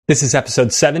This is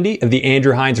episode 70 of the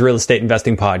Andrew Hines Real Estate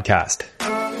Investing Podcast.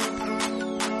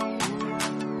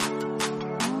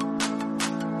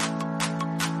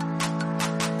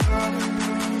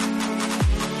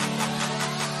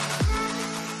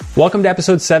 Welcome to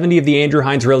episode 70 of the Andrew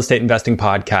Hines Real Estate Investing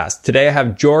Podcast. Today I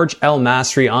have George L.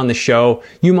 Masri on the show.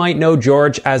 You might know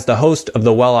George as the host of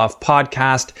the Well Off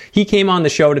podcast. He came on the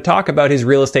show to talk about his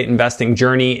real estate investing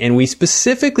journey, and we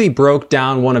specifically broke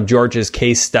down one of George's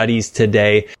case studies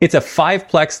today. It's a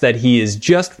fiveplex that he is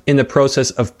just in the process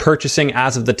of purchasing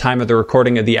as of the time of the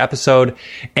recording of the episode.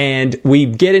 And we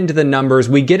get into the numbers.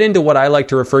 We get into what I like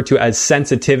to refer to as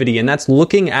sensitivity, and that's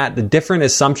looking at the different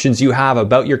assumptions you have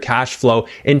about your cash flow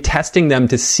and testing them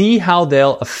to see how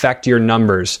they'll affect your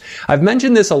numbers. I've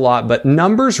mentioned this a lot, but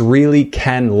numbers really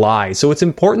can lie. So it's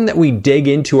important that we dig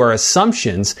into our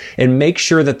assumptions and make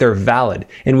sure that they're valid.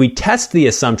 And we test the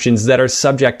assumptions that are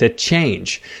subject to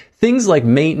change. Things like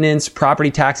maintenance,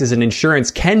 property taxes, and insurance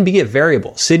can be a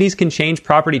variable. Cities can change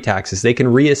property taxes. They can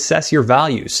reassess your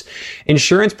values.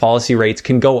 Insurance policy rates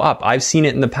can go up. I've seen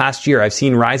it in the past year. I've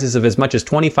seen rises of as much as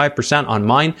 25% on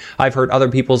mine. I've heard other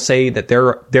people say that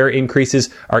their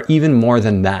increases are even more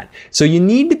than that. So you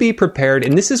need to be prepared,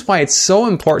 and this is why it's so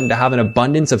important to have an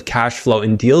abundance of cash flow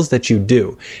in deals that you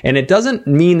do. And it doesn't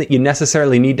mean that you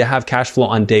necessarily need to have cash flow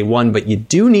on day one, but you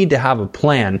do need to have a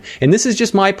plan. And this is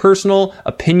just my personal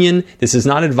opinion. This is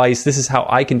not advice. This is how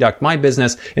I conduct my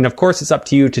business. And of course, it's up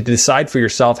to you to decide for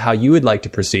yourself how you would like to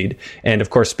proceed. And of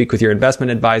course, speak with your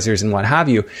investment advisors and what have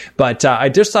you. But I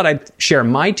just thought I'd share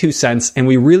my 2 cents. And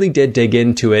we really did dig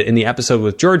into it in the episode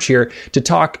with George here to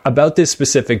talk about this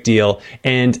specific deal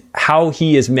and how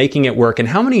he is making it work and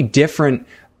how many different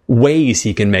ways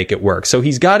he can make it work. So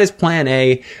he's got his plan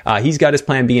A, he's got his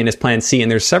plan B and his plan C, and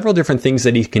there's several different things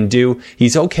that he can do.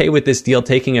 He's okay with this deal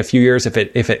taking a few years if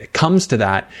it comes to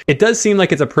that. It does seem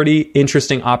like it's a pretty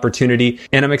interesting opportunity,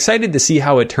 and I'm excited to see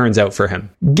how it turns out for him.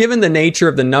 Given the nature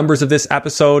of the numbers of this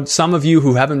episode, some of you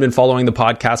who haven't been following the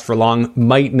podcast for long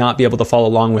might not be able to follow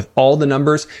along with all the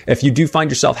numbers. If you do find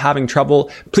yourself having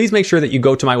trouble, please make sure that you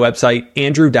go to my website,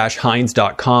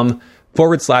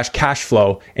 andrew-hines.com/cash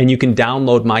flow, and you can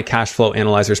download my cash flow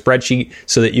analyzer spreadsheet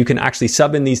so that you can actually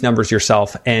sub in these numbers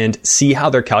yourself and see how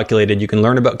they're calculated. You can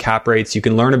learn about cap rates. You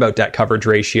can learn about debt coverage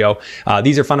ratio.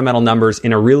 These are fundamental numbers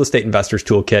in a real estate investor's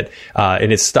toolkit,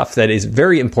 and it's stuff that is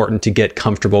very important to get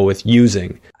comfortable with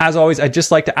using. As always, I'd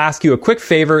just like to ask you a quick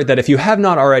favor that if you have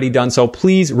not already done so,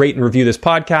 please rate and review this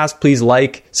podcast. Please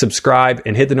like, subscribe,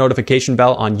 and hit the notification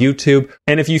bell on YouTube.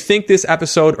 And if you think this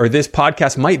episode or this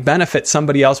podcast might benefit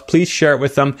somebody else, please share it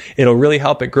with them. It'll really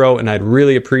help it grow, and I'd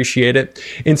really appreciate it.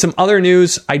 In some other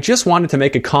news, I just wanted to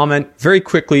make a comment very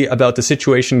quickly about the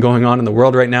situation going on in the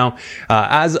world right now.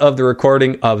 As of the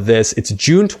recording of this, it's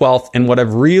June 12th, and what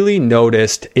I've really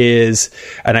noticed is,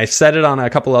 and I've said it on a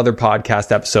couple other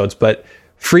podcast episodes, but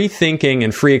free thinking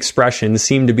and free expression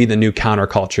seem to be the new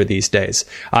counterculture these days.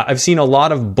 I've seen a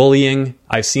lot of bullying.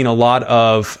 I've seen a lot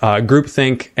of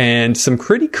groupthink and some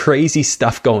pretty crazy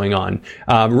stuff going on.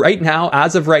 Right now,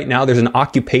 as of right now, there's an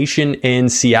occupation in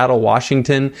Seattle,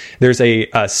 Washington. There's a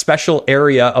special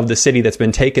area of the city that's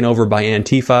been taken over by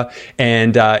Antifa,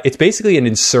 and it's basically an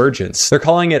insurgence. They're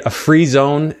calling it a free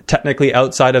zone, technically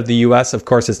outside of the U.S. Of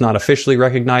course, it's not officially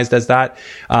recognized as that.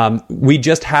 We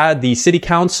just had the city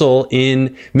council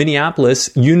in Minneapolis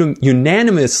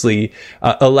unanimously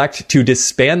elect to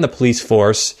disband the police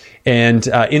force and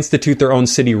institute their own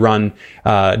city-run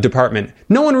department.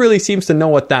 No one really seems to know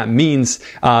what that means.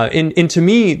 And to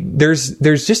me, there's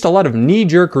just a lot of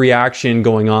knee-jerk reaction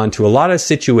going on to a lot of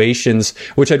situations,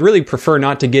 which I'd really prefer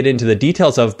not to get into the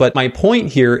details of. But my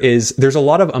point here is there's a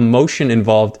lot of emotion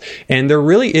involved, and there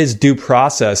really is due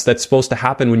process that's supposed to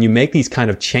happen when you make these kind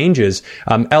of changes.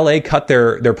 LA cut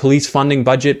their police funding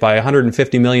budget by $150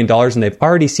 million, and they've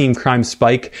already seen crime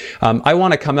spike. I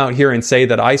want to come out here and say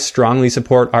that I strongly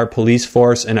support our police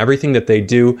force and everything that they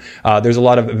do. There's a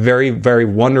lot of very, very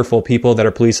wonderful people that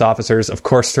are police officers. Of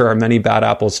course, there are many bad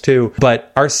apples too,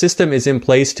 but our system is in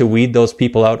place to weed those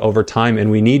people out over time, and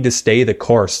we need to stay the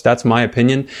course. That's my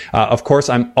opinion. Of course,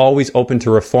 I'm always open to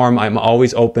reform. I'm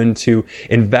always open to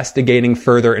investigating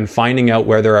further and finding out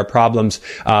where there are problems.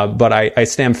 But I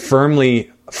stand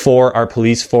firmly for our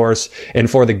police force and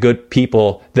for the good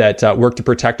people that work to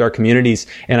protect our communities.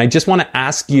 And I just want to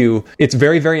ask you, it's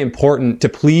very, very important to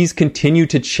please continue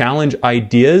to challenge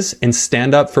ideas and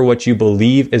stand up for what you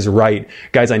believe is right.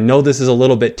 Guys, I know this is a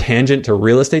little bit tangent to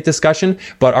real estate discussion,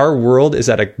 but our world is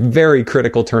at a very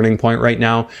critical turning point right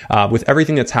now with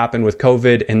everything that's happened with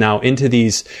COVID and now into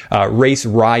these race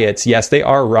riots. Yes, they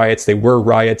are riots. They were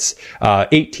riots.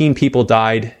 18 people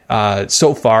died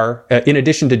so far, in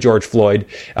addition to George Floyd.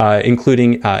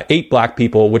 including 8 Black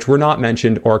people, which were not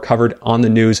mentioned or covered on the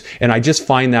news. And I just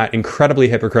find that incredibly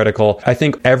hypocritical. I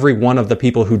think every one of the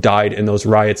people who died in those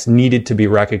riots needed to be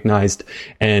recognized.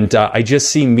 And I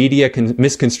just see media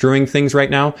misconstruing things right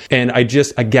now. And I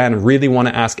just, again, really want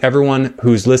to ask everyone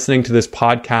who's listening to this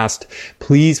podcast,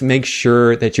 please make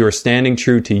sure that you are standing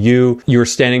true to you. You are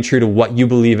standing true to what you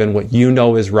believe in, what you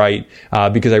know is right.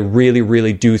 Because I really,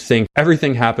 really do think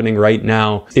everything happening right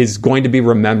now is going to be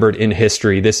remembered in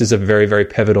history. This is a very, very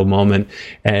pivotal moment.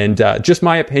 And just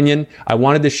my opinion, I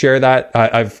wanted to share that.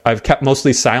 I've kept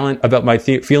mostly silent about my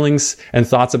feelings and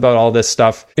thoughts about all this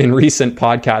stuff in recent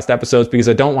podcast episodes because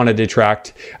I don't want to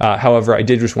detract. However, I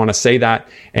did just want to say that.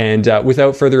 And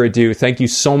without further ado, thank you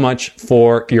so much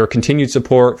for your continued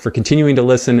support, for continuing to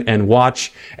listen and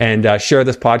watch and share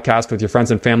this podcast with your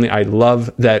friends and family. I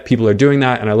love that people are doing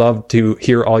that, and I love to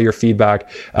hear all your feedback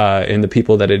and the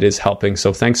people that it is helping.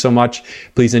 So thanks so much.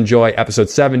 Please enjoy episode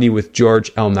 70 with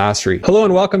George L. Masri. Hello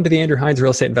and welcome to the Andrew Hines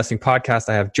Real Estate Investing Podcast.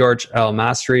 I have George L.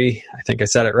 Masri. I think I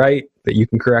said it right, but you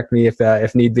can correct me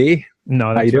if need be. No,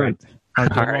 that's How you doing?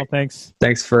 Right. All right. Well, thanks.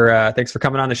 Thanks for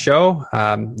coming on the show.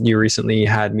 You recently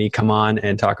had me come on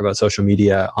and talk about social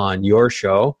media on your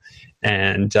show.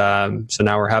 And so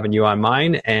now we're having you on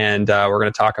mine, and we're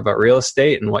going to talk about real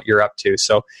estate and what you're up to.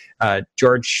 So,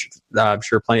 George, I'm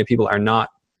sure plenty of people are not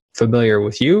familiar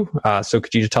with you. So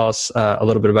could you just tell us a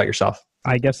little bit about yourself?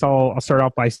 I guess I'll start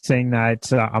off by saying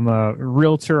that I'm a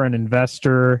realtor and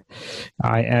investor.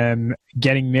 I am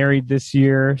getting married this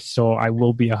year, so I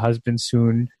will be a husband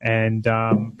soon. And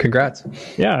congrats.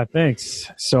 Yeah,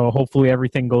 thanks. So hopefully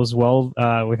everything goes well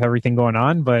with everything going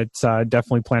on, but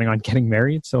definitely planning on getting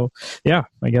married. So yeah,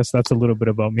 I guess that's a little bit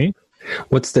about me.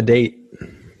 What's the date?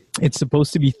 It's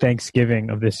supposed to be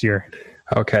Thanksgiving of this year.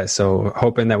 Okay, so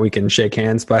hoping that we can shake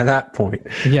hands by that point.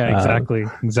 Yeah,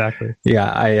 exactly.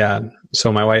 Yeah,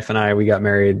 so my wife and I, we got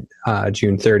married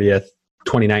June 30th,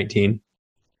 2019.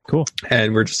 Cool.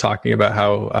 And we're just talking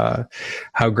about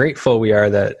how grateful we are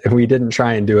that we didn't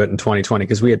try and do it in 2020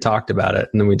 because we had talked about it,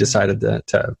 and then we decided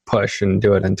to push and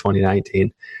do it in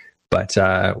 2019. But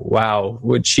wow,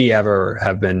 would she ever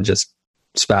have been just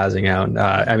spazzing out.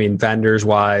 I mean, vendors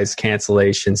wise,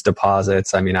 cancellations,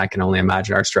 deposits. I mean, I can only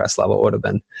imagine our stress level would have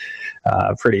been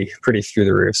pretty through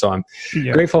the roof. So I'm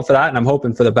grateful for that, and I'm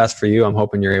hoping for the best for you. I'm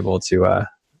hoping you're able to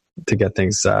get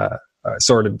things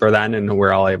sorted for then, and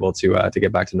we're all able to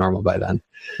get back to normal by then.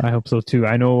 I hope so too.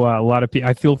 I know a lot of people.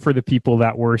 I feel for the people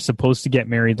that were supposed to get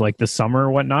married like this summer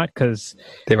or whatnot, because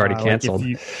they've already canceled.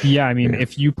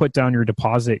 If you put down your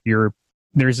deposit,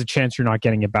 there's a chance you're not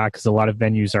getting it back because a lot of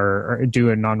venues are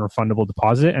do a non-refundable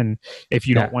deposit. And if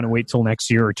you don't want to wait till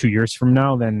next year or 2 years from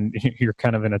now, then you're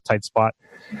kind of in a tight spot.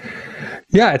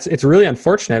 Yeah, it's really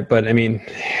unfortunate, but I mean,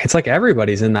 it's like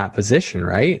everybody's in that position,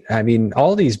 right? I mean,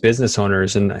 all these business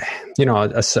owners, and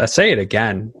I say it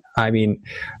again. I mean,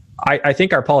 I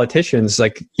think our politicians,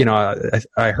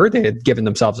 I heard they had given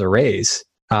themselves a raise.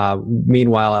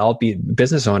 Meanwhile, all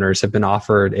business owners have been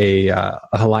offered a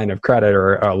line of credit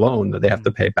or a loan that they have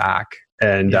to pay back.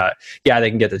 And they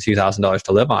can get the $2,000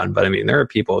 to live on. But I mean, there are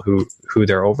people who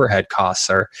their overhead costs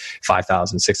are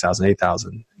 $5,000, $6,000,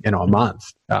 $8,000, a month.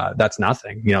 That's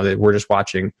nothing. We're just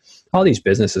watching all these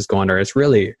businesses go under. It's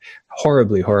really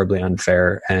horribly, horribly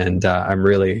unfair. And I'm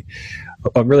really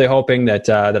hoping that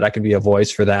I can be a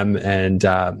voice for them, and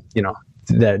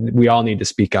that we all need to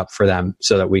speak up for them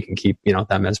so that we can keep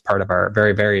them as part of our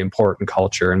very, very important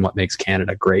culture and what makes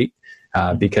Canada great.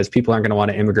 Because people aren't going to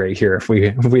want to immigrate here if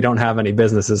we don't have any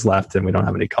businesses left and we don't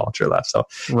have any culture left. So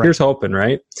here's hoping,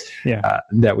 right? Yeah,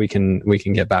 that we can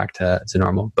get back to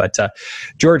normal. But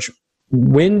George,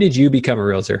 when did you become a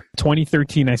realtor?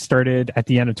 2013. I started at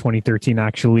the end of 2013.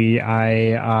 Actually,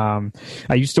 I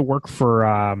used to work for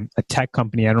a tech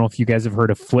company. I don't know if you guys have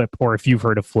heard of Flip, or if you've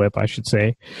heard of Flip, I should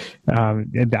say,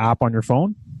 the app on your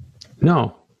phone.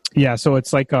 No. Yeah, so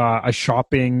it's like a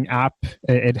shopping app.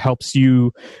 It helps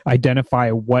you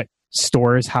identify what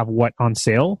stores have what on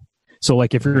sale. So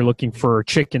like if you're looking for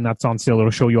chicken that's on sale,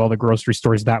 it'll show you all the grocery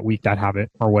stores that week that have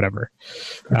it or whatever.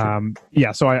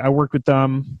 Okay. So I worked with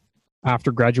them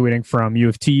after graduating from U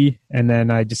of T, and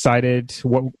then I decided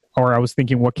I was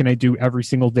thinking, what can I do every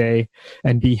single day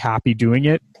and be happy doing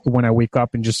it when I wake up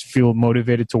and just feel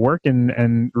motivated to work?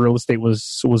 And real estate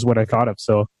was what I thought of.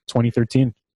 So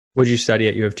 2013. What did you study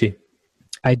at U of T?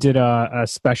 I did a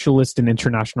specialist in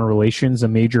international relations, a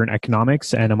major in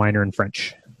economics, and a minor in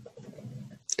French.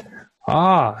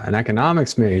 An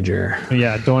economics major.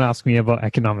 Yeah, don't ask me about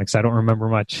economics. I don't remember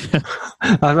much.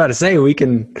 I was about to say we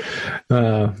can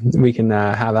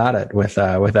have at it with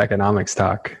economics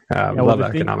talk. Love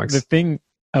economics. The thing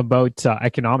about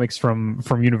economics from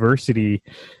university.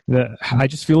 I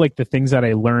just feel like the things that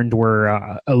I learned were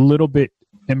a little bit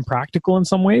impractical in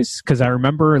some ways, because I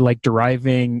remember like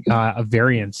deriving a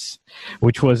variance,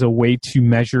 which was a way to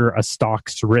measure a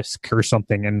stock's risk or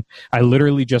something, and I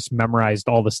literally just memorized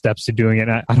all the steps to doing it.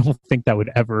 And I don't think that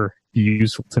would ever be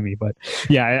useful to me, but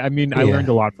yeah, I mean, I learned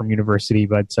a lot from university,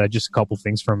 but just a couple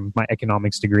things from my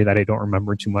economics degree that I don't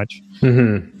remember too much.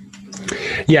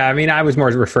 Yeah, I mean, I was more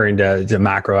referring to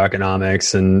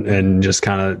macroeconomics and just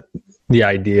kind of the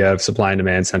idea of supply and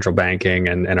demand, central banking,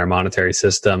 and our monetary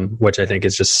system, which I think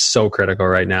is just so critical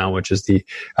right now, which is the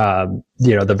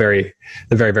very,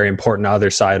 very important other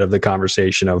side of the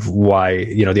conversation of why,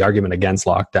 the argument against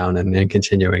lockdown and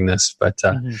continuing this. But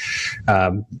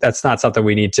that's not something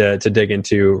we need to dig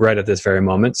into right at this very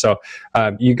moment. So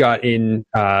you got in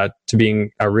to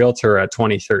being a realtor at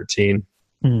 2013.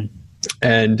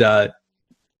 And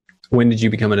when did you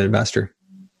become an investor?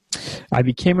 I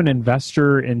became an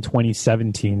investor in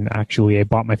 2017, actually. I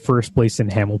bought my first place in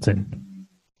Hamilton.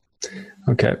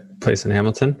 Okay, place in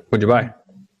Hamilton. What'd you buy?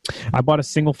 I bought a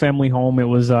single family home. It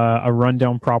was a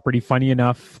rundown property. Funny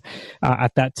enough,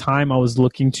 at that time, I was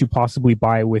looking to possibly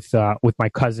buy with my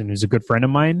cousin, who's a good friend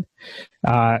of mine.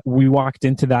 We walked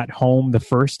into that home the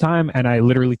first time, and I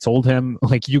literally told him,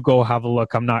 like, you go have a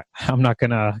look. I'm not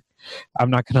gonna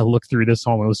look through this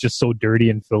home. It was just so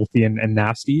dirty and filthy and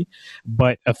nasty.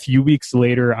 But a few weeks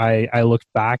later, I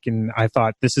looked back and I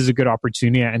thought, this is a good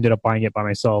opportunity. I ended up buying it by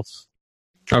myself.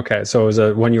 Okay. So it was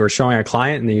when you were showing a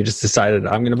client and then you just decided,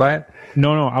 I'm going to buy it?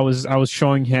 No, I was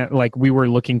showing him, like, we were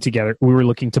looking together. We were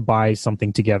looking to buy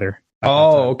something together.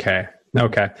 Oh, okay.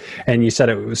 Okay. And you said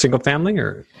it was single family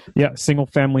or? Yeah, single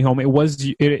family home.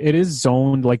 It is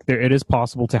zoned, like it is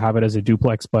possible to have it as a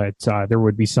duplex, but there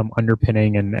would be some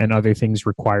underpinning and other things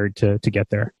required to get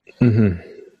there. Mm-hmm.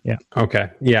 Yeah. Okay.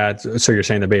 Yeah. So you're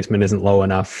saying the basement isn't low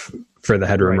enough for the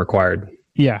headroom required?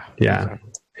 Yeah. Yeah. Exactly.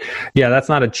 Yeah, that's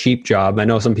not a cheap job. I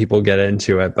know some people get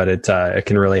into it, but it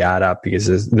can really add up because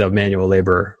there's the manual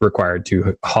labor required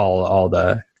to haul all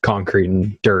the concrete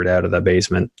and dirt out of the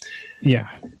basement. Yeah.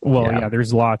 Well, yeah,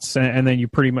 there's lots. And then you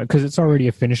pretty much, because it's already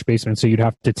a finished basement, so you'd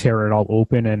have to tear it all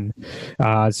open.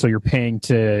 And so you're paying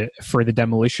for the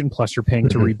demolition, plus you're paying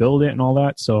to rebuild it and all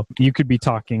that. So you could be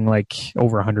talking like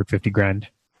over $150,000.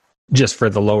 Just for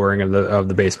the lowering of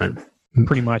the basement.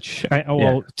 Pretty much. To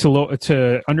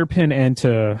underpin and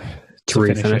to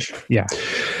refinish. Yeah.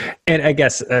 And I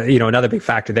guess, another big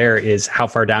factor there is how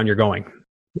far down you're going.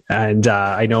 And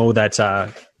I know that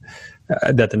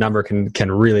the number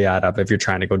can really add up if you're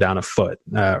trying to go down a foot,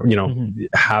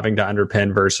 having to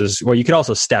underpin versus, well, you could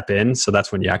also step in. So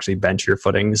that's when you actually bench your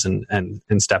footings and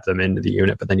step them into the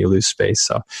unit, but then you lose space.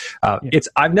 So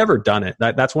I've never done it.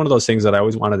 That's one of those things that I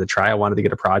always wanted to try. I wanted to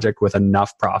get a project with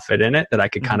enough profit in it that I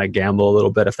could kind of gamble a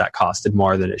little bit if that costed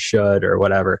more than it should or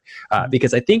whatever.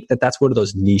 Because I think that's one of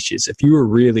those niches. If you were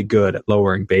really good at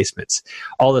lowering basements,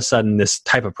 all of a sudden this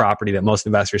type of property that most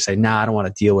investors say, nah, I don't want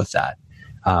to deal with that.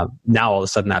 Now all of a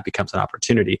sudden that becomes an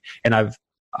opportunity. And I've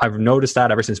noticed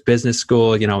that ever since business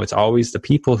school. It's always the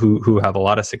people who have a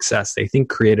lot of success. They think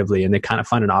creatively and they kind of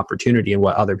find an opportunity in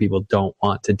what other people don't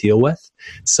want to deal with.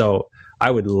 So I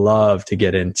would love to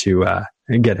get into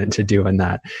doing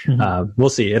that. We'll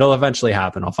see. It'll eventually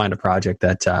happen. I'll find a project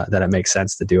that it makes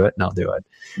sense to do it, and I'll do it.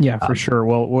 Yeah, for sure.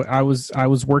 Well, I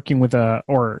was working with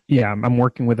I'm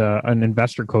working with an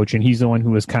investor coach, and he's the one who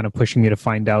was kind of pushing me to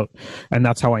find out, and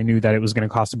that's how I knew that it was going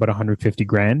to cost about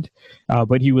 $150,000.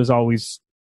 But he was always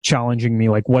challenging me,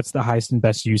 like, what's the highest and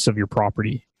best use of your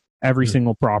property? Every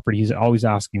single property, he's always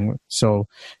asking. So,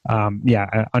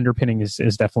 underpinning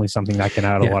is definitely something that can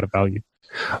add a lot of value.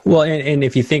 Well, and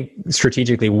if you think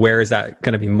strategically, where is that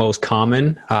going to be most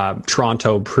common?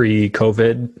 Toronto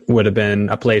pre-COVID would have been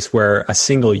a place where a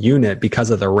single unit, because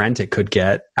of the rent it could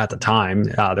get at the time,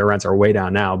 their rents are way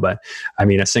down now, but I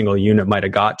mean, a single unit might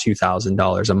have got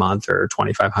 $2,000 a month or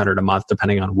 $2,500 a month,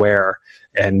 depending on where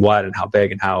and what and how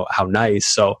big and how nice.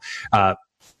 So,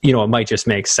 it might just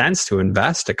make sense to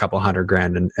invest a couple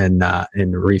 $100,000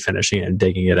 in refinishing it and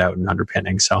digging it out and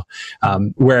underpinning. So,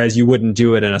 whereas you wouldn't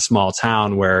do it in a small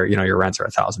town where, your rents are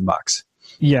 $1,000.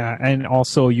 Yeah. And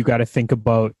also you got to think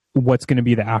about what's going to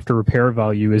be the after repair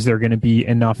value. Is there going to be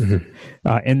enough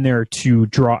in there to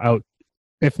draw out,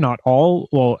 if not all,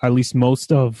 well, at least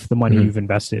most of the money you've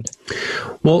invested?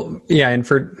 Well, yeah. And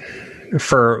for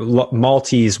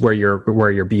multis where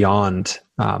you're beyond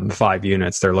 5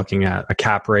 units, they're looking at a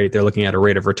cap rate, they're looking at a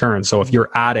rate of return. So if you're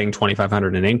adding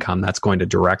 $2,500 in income, that's going to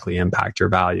directly impact your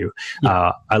value.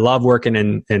 Yeah. I love working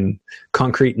in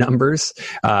concrete numbers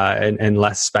and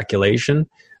less speculation,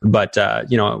 but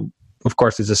of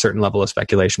course, there's a certain level of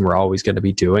speculation we're always going to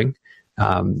be doing,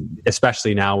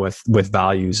 especially now with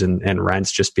values and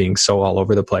rents just being so all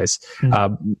over the place.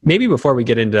 Maybe before we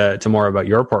get into more about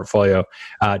your portfolio,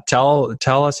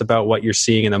 tell us about what you're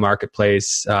seeing in the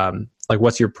marketplace. Like,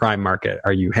 what's your prime market?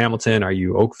 Are you Hamilton? Are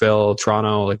you Oakville,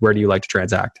 Toronto? Like, where do you like to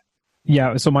transact?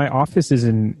 Yeah, so my office is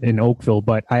in Oakville,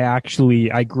 but I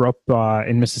grew up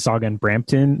in Mississauga and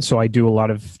Brampton, so I do a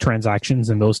lot of transactions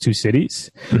in those two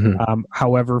cities.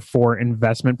 However, for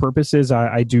investment purposes,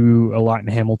 I do a lot in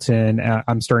Hamilton.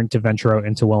 I'm starting to venture out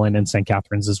into Welland and St.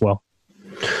 Catharines as well.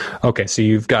 Okay, so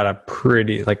you've got a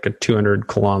pretty, like a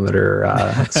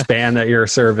 200-kilometer span that you're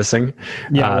servicing.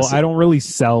 Yeah, well, I don't really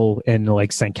sell in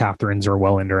like St. Catharines or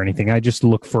Welland or anything. I just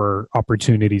look for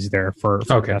opportunities there for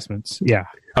investments. Yeah.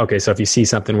 Okay, so if you see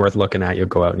something worth looking at, you'll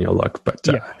go out and you'll look. But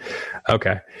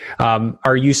okay,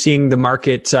 are you seeing the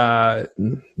market? Are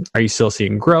you still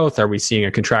seeing growth? Are we seeing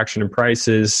a contraction in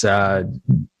prices?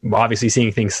 Obviously,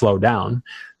 seeing things slow down.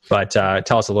 But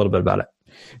tell us a little bit about it.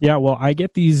 Yeah, well, I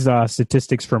get these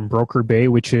statistics from Broker Bay,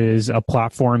 which is a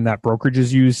platform that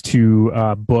brokerages use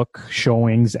to book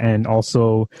showings and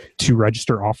also to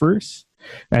register offers.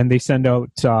 And they send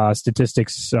out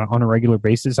statistics on a regular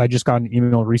basis. I just got an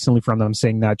email recently from them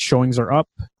saying that showings are up,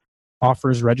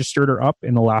 offers registered are up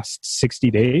in the last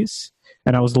 60 days.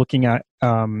 And I was looking at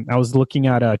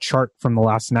a chart from the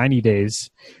last 90 days,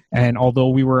 and although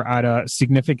we were at a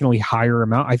significantly higher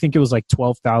amount, I think it was like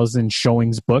 12,000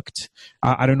 showings booked.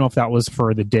 I don't know if that was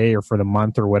for the day or for the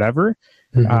month or whatever.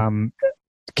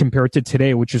 Compared to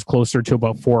today, which is closer to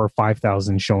about 4,000 or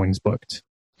 5,000 showings booked.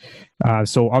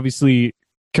 So obviously,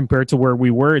 compared to where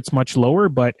we were, it's much lower,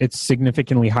 but it's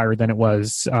significantly higher than it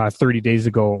was 30 days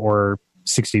ago or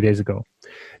 60 days ago.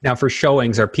 Now, for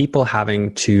showings, are people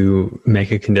having to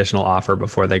make a conditional offer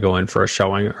before they go in for a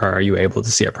showing, or are you able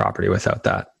to see a property without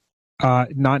that?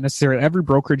 Not necessarily. Every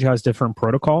brokerage has different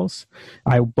protocols.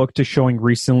 I booked a showing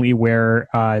recently where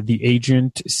the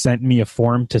agent sent me a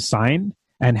form to sign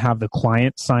and have the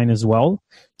client sign as well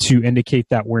to indicate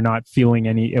that we're not feeling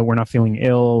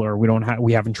ill, or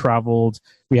we haven't traveled.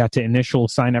 We had to initial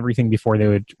sign everything before they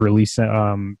would release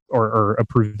or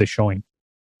approve the showing.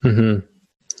 Mm-hmm.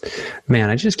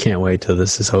 Man, I just can't wait till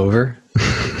this is over.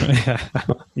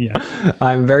 Yeah,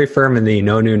 I'm very firm in the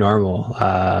no new normal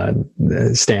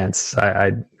stance.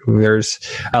 I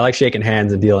like shaking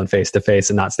hands and dealing face to face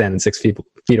and not standing 6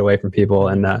 feet away from people.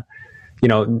 And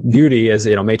beauty is,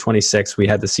 May 26th, we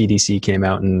had the CDC came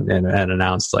out and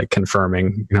announced, like,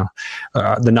 confirming,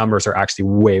 the numbers are actually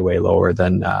way, way lower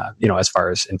than, as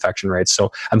far as infection rates.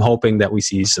 So I'm hoping that we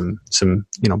see some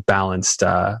balanced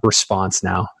response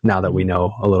now that we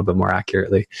know a little bit more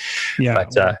accurately. Yeah.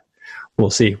 But we'll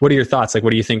see. What are your thoughts? Like,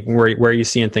 what do you think? Where are you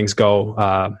seeing things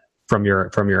go from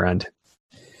your end?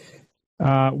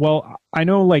 Well, I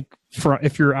know, like,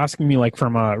 if you're asking me, like,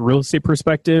 from a real estate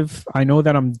perspective, I know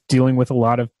that I'm dealing with a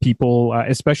lot of people,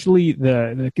 especially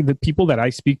the people that I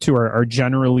speak to are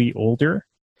generally older.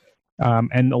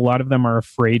 And a lot of them are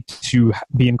afraid to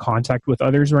be in contact with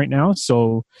others right now.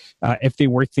 So if they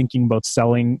were thinking about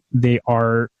selling, they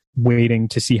are waiting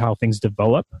to see how things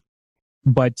develop.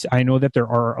 But I know that there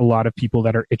are a lot of people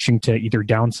that are itching to either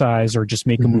downsize or just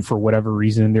make a move for whatever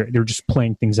reason. They're just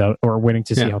playing things out or waiting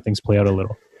to see how things play out a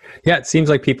little. Yeah, it seems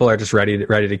like people are just ready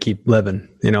to keep living.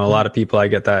 A lot of people, I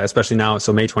get that, especially now.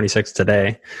 So May 26th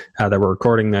today, that we're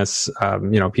recording this,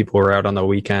 people were out on the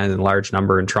weekend in large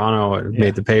number in Toronto. It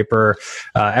made the paper.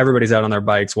 Everybody's out on their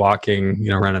bikes, walking,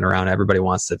 running around. Everybody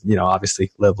wants to,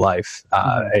 obviously live life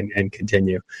and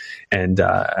continue, and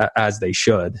as they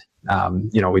should.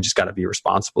 We just got to be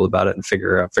responsible about it and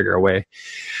figure a way.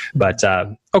 But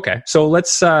okay, so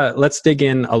let's dig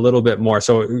in a little bit more.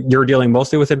 So you're dealing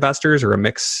mostly with investors, or a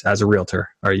mix as a realtor?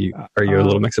 Are you a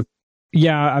little mix of?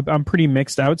 Yeah, I'm pretty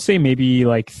mixed. I would say maybe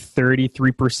like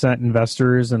 33%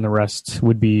 investors, and the rest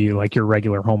would be like your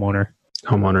regular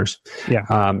homeowners. Yeah.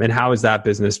 And how is that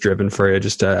business driven for you?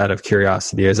 Just out of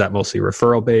curiosity, is that mostly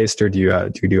referral based, or do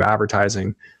you do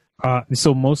advertising?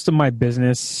 So most of my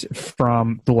business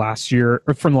from the last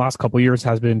couple of years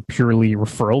has been purely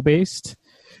referral based.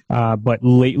 But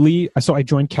lately, so I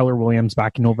joined Keller Williams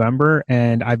back in November,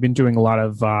 and I've been doing a lot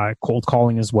of cold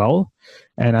calling as well.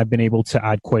 And I've been able to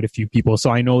add quite a few people.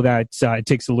 So I know that it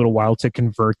takes a little while to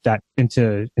convert that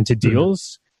into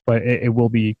deals, but it will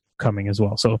be coming as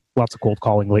well. So lots of cold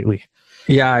calling lately.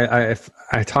 Yeah,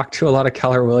 I talked to a lot of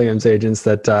Keller Williams agents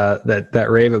that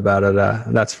rave about it.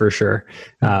 That's for sure.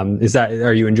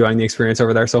 Are you enjoying the experience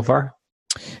over there so far?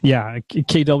 Yeah,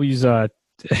 KW's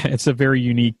it's a very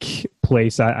unique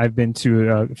place. I've been to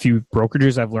a few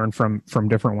brokerages. I've learned from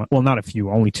different ones. Well, not a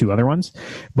few, only 2 other ones.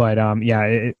 But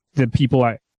the people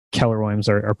at Keller Williams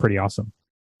are pretty awesome.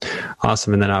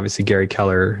 Awesome. And then obviously Gary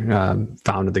Keller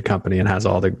founded the company and has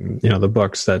all the, the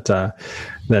books that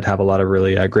have a lot of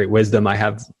really great wisdom. I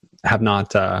have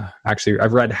not actually,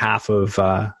 I've read half of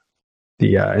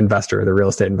the real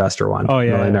estate investor one. Oh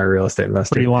yeah. Millionaire Real Estate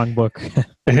Investor. Pretty long book.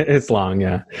 It's long.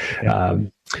 Yeah.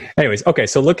 Anyways. Okay.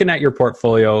 So looking at your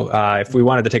portfolio, if we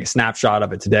wanted to take a snapshot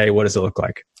of it today, what does it look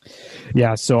like?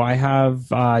 Yeah. So I have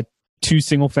 2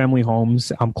 single family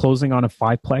homes. I'm closing on a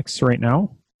 5-plex right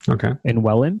now. Okay. In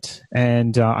Welland,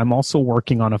 and I'm also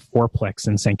working on a 4-plex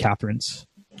in St. Catharines.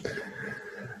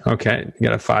 Okay, you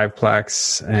got a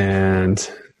 5-plex and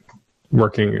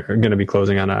going to be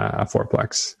closing on a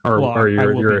 4-plex, or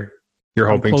you're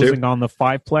hoping to closing on the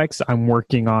 5-plex. I'm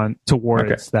working on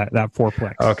towards that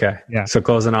 4-plex. Okay, yeah. So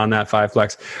closing on that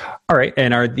 5-plex. All right,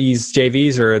 and are these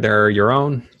JVs or they're your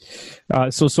own?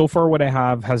 So far what I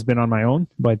have has been on my own,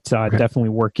 but definitely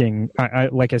working.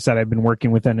 Like I said, I've been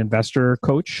working with an investor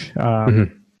coach,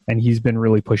 and he's been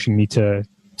really pushing me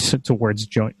towards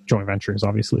joint ventures,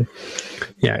 obviously.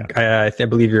 Yeah. I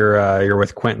believe you're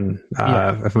with Quentin,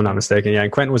 if I'm not mistaken. Yeah,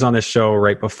 and Quentin was on this show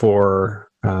right before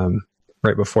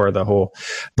the whole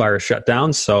virus shut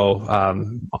down. So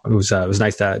it was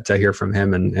nice to hear from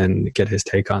him and get his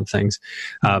take on things.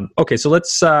 Okay, so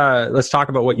let's talk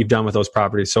about what you've done with those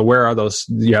properties. So where are those?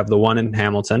 You have the one in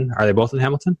Hamilton. Are they both in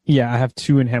Hamilton? Yeah, I have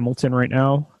 2 in Hamilton right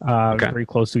now, very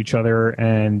close to each other,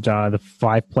 and the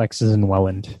 5-plex is in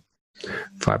Welland.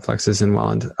 5-plex is in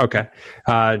Welland. Okay,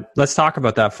 let's talk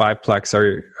about that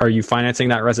 5-plex. Are you financing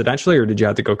that residentially, or did you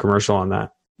have to go commercial on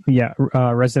that? Yeah,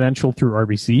 residential through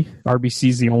RBC. RBC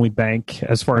is the only bank,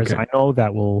 as far as I know,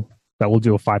 that will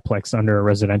do a 5-plex under a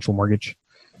residential mortgage.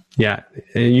 Yeah,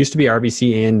 it used to be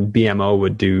RBC and BMO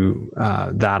would do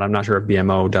that. I'm not sure if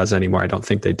BMO does anymore. I don't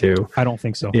think they do. I don't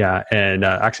think so. Yeah, and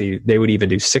actually, they would even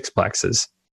do 6-plexes.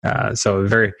 So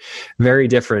very, very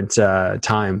different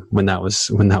time when that was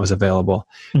available.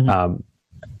 Mm-hmm.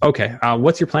 Okay,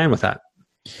 what's your plan with that?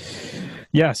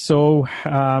 Yeah, so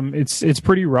it's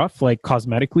pretty rough, like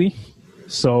cosmetically.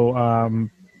 So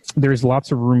there's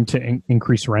lots of room to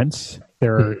increase rents.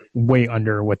 They're way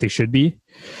under what they should be.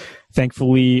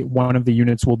 Thankfully, one of the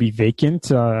units will be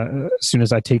vacant as soon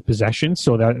as I take possession.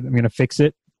 So that I'm going to fix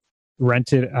it,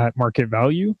 rent it at market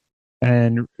value,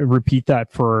 and repeat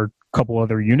that for a couple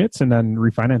other units, and then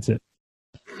refinance it.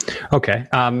 Okay.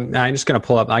 I'm just going to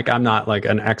pull up, I'm not like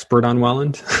an expert on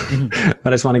Welland, but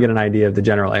I just want to get an idea of the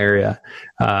general area.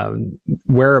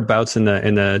 Whereabouts in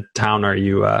the town have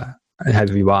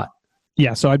you bought?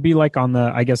 Yeah. So I'd be like on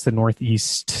the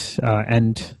northeast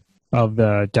end of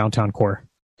the downtown core.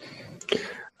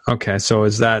 Okay. So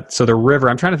the river,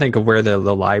 I'm trying to think of where the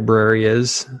library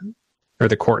is, or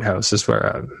the courthouse is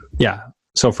where,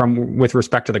 So with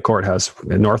respect to the courthouse,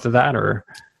 north of that, or?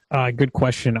 Good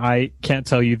question. I can't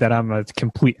tell you that I'm a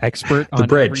complete expert on the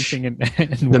bridge,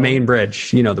 everything the main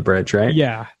bridge. You know the bridge, right?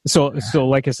 Yeah. So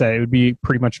like I said, it would be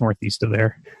pretty much northeast of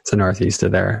there. It's the northeast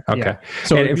of there. Okay. Yeah.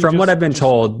 So and from what I've been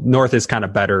told, north is kind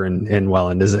of better in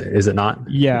Welland. Is it not?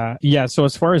 Yeah. Yeah. So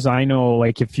as far as I know,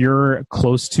 like if you're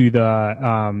close to the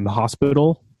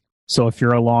hospital, so if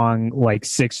you're along like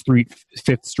 6th Street,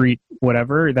 5th Street,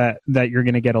 whatever, that you're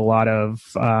going to get a lot of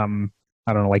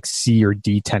like C or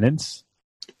D tenants.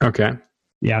 Okay.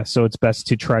 Yeah, so it's best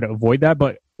to try to avoid that.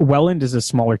 But Welland is a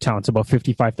smaller town; it's about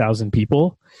 55,000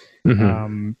 people.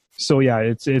 Mm-hmm. So yeah,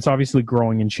 it's obviously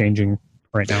growing and changing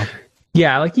right now.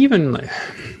 Yeah, like even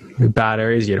bad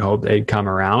areas, you'd hope they'd come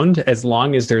around as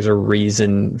long as there's a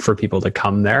reason for people to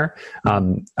come there.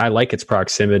 I like its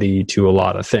proximity to a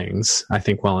lot of things. I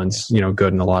think Welland's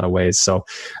good in a lot of ways. So,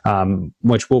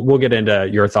 which we'll get into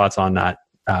your thoughts on that.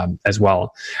 As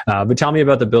well. But tell me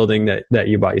about the building that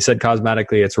you bought. You said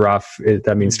cosmetically it's rough.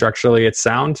 That means structurally it's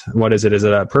sound. What is it? Is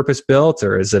it a purpose built,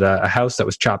 or is it a house that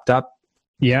was chopped up?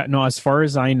 Yeah, no, as far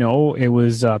as I know, it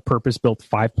was a purpose built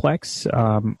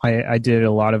 5-plex. I did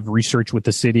a lot of research with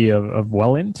the city of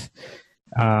Welland.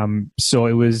 So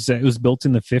it was built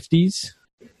in the 50s.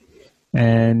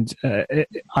 And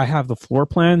I have the floor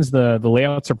plans. The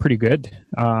layouts are pretty good.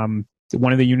 One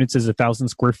of the units is 1,000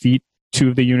 square feet. 2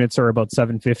 of the units are about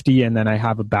 750, and then I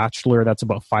have a bachelor that's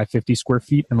about 550 square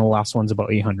feet, and the last one's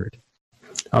about 800.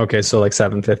 Okay, so like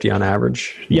 750 on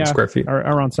average square feet?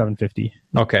 Around 750.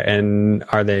 Okay, and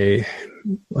are they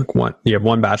like one? You have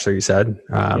one bachelor, you said.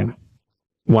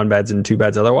 One beds and 2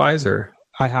 beds otherwise, or?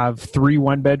 I have 3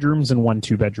 1-bedrooms and 1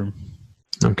 2-bedroom.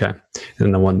 Okay,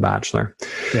 and the 1 bachelor.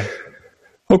 Yeah.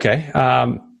 Okay.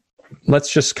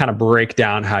 Let's just kind of break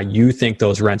down how you think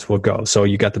those rents will go. So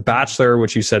you got the bachelor,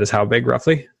 which you said is how big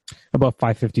roughly? About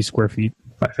 550 square feet.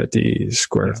 550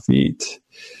 square feet.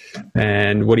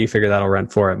 And what do you figure that'll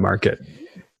rent for at market?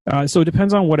 So it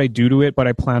depends on what I do to it, but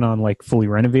I plan on like fully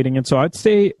renovating it. So I'd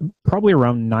say probably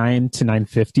around 9 to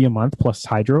 950 a month plus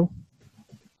hydro.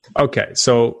 Okay,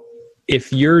 so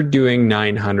if you're doing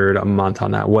 900 a month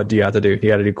on that, what do you have to do? You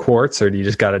got to do quartz, or do you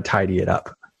just got to tidy it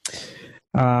up?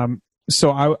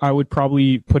 So I would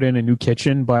probably put in a new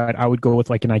kitchen, but I would go with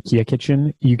like an IKEA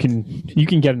kitchen. You can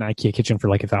get an IKEA kitchen for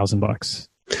like $1,000.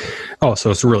 Oh,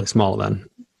 so it's really small then.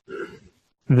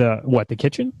 The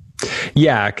kitchen?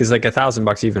 Yeah, because like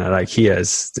 $1,000 even at IKEA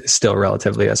is still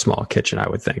relatively a small kitchen, I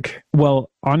would think.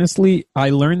 Well, honestly, I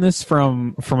learned this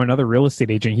from another real estate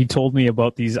agent. He told me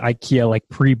about these IKEA like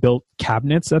pre-built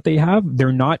cabinets that they have.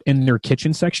 They're not in their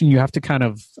kitchen section. You have to kind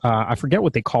of I forget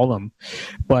what they call them,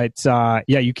 but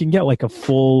yeah, you can get like a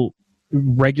full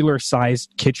regular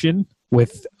sized kitchen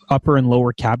with upper and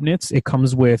lower cabinets. It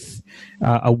comes with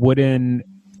a wooden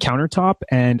countertop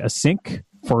and a sink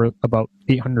for about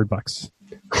 $800.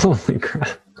 Holy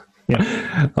crap.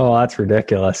 Yeah. Oh, that's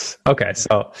ridiculous. Okay.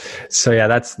 So yeah,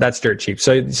 that's dirt cheap.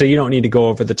 So you don't need to go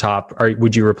over the top.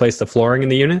 Would you replace the flooring in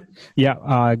the unit?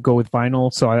 Yeah. Go with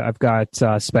vinyl. So I've got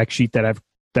a spec sheet that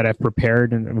I've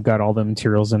prepared, and I've got all the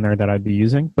materials in there that I'd be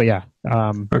using. But yeah,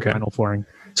 okay. Vinyl flooring.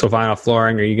 So vinyl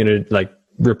flooring, are you going to like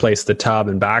replace the tub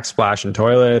and backsplash and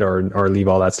toilet, or leave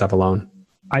all that stuff alone?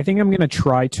 I think I'm going to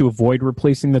try to avoid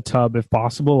replacing the tub if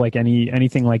possible. Like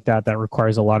anything like that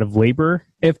requires a lot of labor.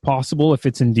 If possible, if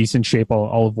it's in decent shape,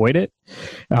 I'll avoid it.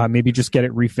 Maybe just get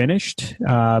it refinished.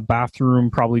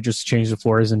 Bathroom, probably just change the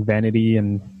floors and vanity.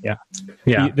 And yeah.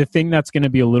 The thing that's going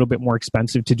to be a little bit more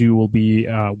expensive to do will be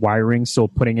wiring. So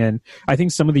putting in, I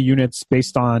think some of the units,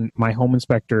 based on my home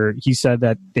inspector, he said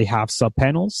that they have sub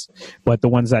panels, but the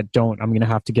ones that don't, I'm going to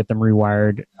have to get them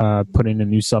rewired, put in a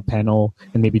new sub panel,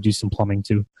 and maybe do some plumbing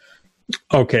too.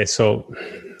 Okay, so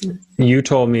you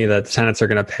told me that the tenants are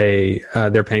going to pay,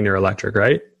 they're paying their electric,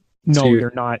 right? No,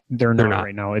 they're not. They're not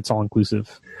right now. It's all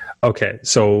inclusive. Okay,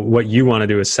 so what you want to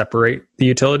do is separate the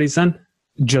utilities then?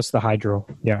 Just the hydro,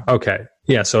 yeah. Okay,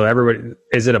 yeah, so everybody,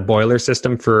 is it a boiler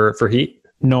system for heat?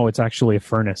 No, it's actually a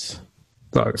furnace.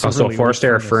 So forced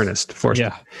air furnace.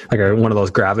 Yeah. Like one of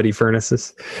those gravity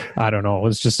furnaces? I don't know.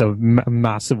 It's just a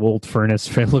massive old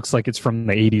furnace. It looks like it's from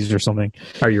the 80s or something.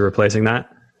 Are you replacing that?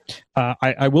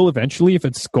 I will eventually. If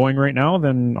it's going right now,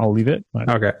 then I'll leave it. But,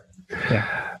 okay.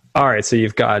 Yeah. All right. So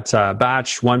you've got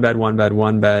batch, one bed,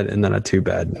 and then a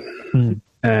 2-bed.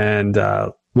 Mm-hmm. And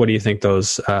what do you think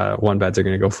those 1 beds are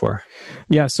going to go for?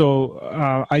 Yeah.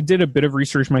 So I did a bit of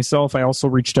research myself. I also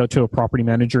reached out to a property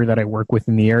manager that I work with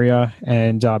in the area.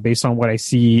 And based on what I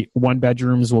see, 1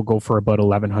 bedrooms will go for about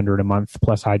 $1,100 a month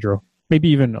plus hydro, maybe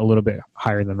even a little bit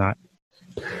higher than that.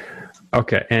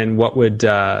 Okay. And what would...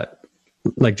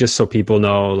 like, just so people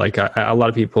know, like a lot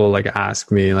of people like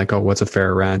ask me like, oh, what's a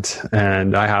fair rent?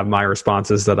 And I have my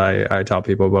responses that I tell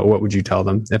people, but what would you tell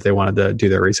them if they wanted to do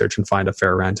their research and find a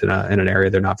fair rent in an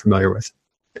area they're not familiar with?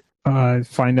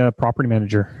 Find a property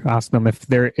manager. Ask them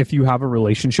if you have a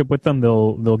relationship with them,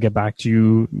 they'll get back to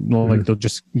you. They'll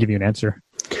just give you an answer.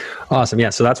 Awesome. Yeah.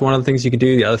 So that's one of the things you could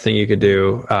do. The other thing you could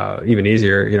do, even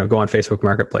easier, go on Facebook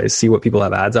Marketplace, see what people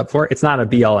have ads up for. It's not a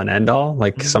be all and end all.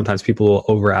 Like sometimes people will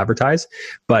over advertise,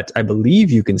 but I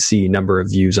believe you can see number of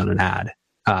views on an ad.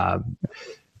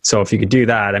 So if you could do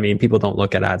that, I mean, people don't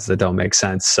look at ads that don't make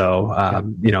sense. So,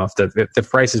 if the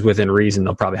price is within reason,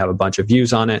 they'll probably have a bunch of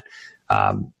views on it.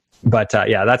 But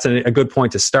that's a good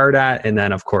point to start at. And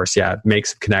then, of course, make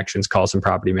some connections, call some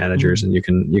property managers, and you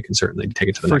can certainly take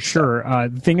it to the next step. For sure.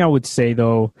 The thing I would say,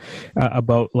 though,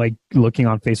 about like looking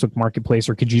on Facebook Marketplace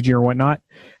or Kijiji or whatnot,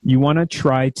 you want to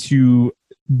try to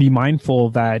be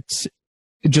mindful that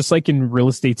just like in real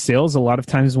estate sales, a lot of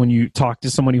times when you talk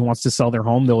to someone who wants to sell their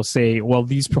home, they'll say, well,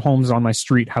 these homes on my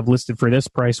street have listed for this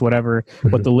price, whatever.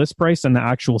 But the list price and the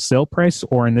actual sale price,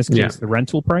 or in this case, the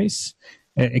rental price,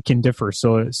 it can differ.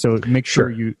 So make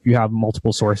sure you have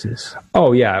multiple sources.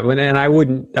 Oh yeah. And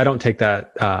I don't take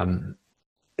that,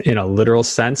 in a literal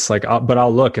sense, but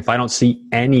I'll look, if I don't see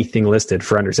anything listed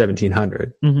for under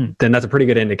 1,700, then that's a pretty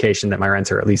good indication that my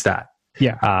rents are at least that.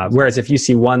 Yeah. Whereas if you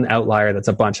see one outlier that's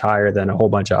a bunch higher than a whole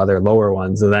bunch of other lower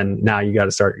ones, then now you got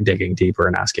to start digging deeper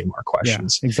and asking more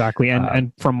questions. Yeah, exactly.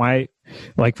 And from my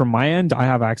end, I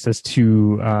have access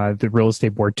to the real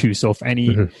estate board too. So if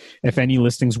any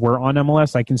listings were on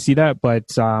MLS, I can see that, but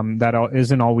that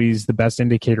isn't always the best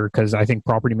indicator, because I think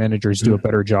property managers do a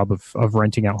better job of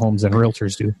renting out homes than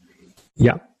realtors do.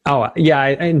 Yeah. Oh, yeah.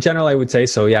 In general, I would say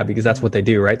so. Yeah, because that's what they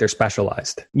do, right? They're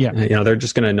specialized. Yeah. They're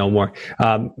just going to know more.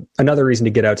 Another reason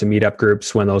to get out to meetup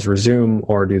groups when those resume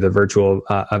or do the virtual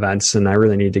events, and I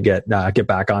really need to get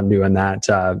back on doing that.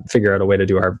 Figure out a way to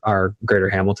do our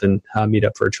Greater Hamilton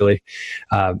meetup virtually,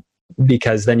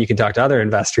 because then you can talk to other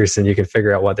investors and you can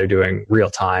figure out what they're doing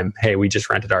real time. Hey, we just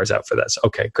rented ours out for this.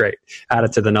 Okay, great. Add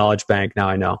it to the knowledge bank. Now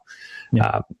I know.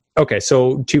 Yeah. Okay,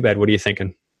 so 2-bed. What are you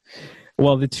thinking?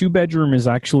 Well, the 2-bedroom is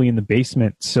actually in the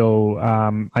basement, so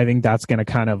I think that's going to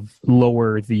kind of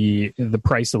lower the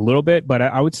price a little bit. But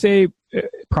I would say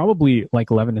probably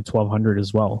like 11 to 1200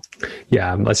 as well.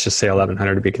 Yeah, let's just say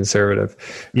 1100 to be conservative.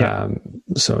 Yeah.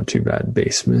 So 2-bed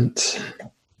basement.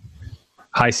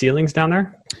 High ceilings down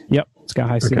there? Yep, it's got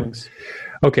high ceilings.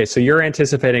 Okay, so you're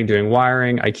anticipating doing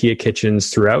wiring, IKEA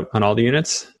kitchens throughout on all the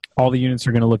units? All the units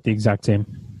are going to look the exact same.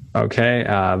 Okay,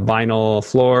 vinyl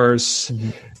floors. Mm-hmm.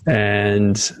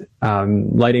 And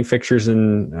lighting fixtures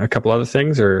and a couple other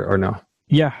things, or no?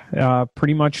 Yeah,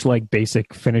 pretty much like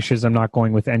basic finishes. I'm not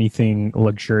going with anything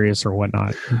luxurious or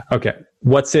whatnot. Okay,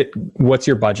 what's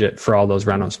your budget for all those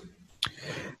renos?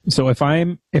 So if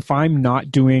I'm not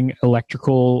doing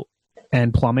electrical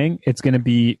and plumbing, it's going to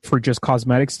be for just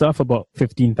cosmetic stuff about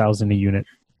 15,000 a unit.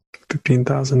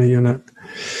 15,000 a unit.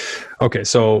 Okay,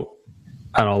 so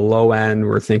on a low end,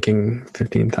 we're thinking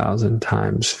 15,000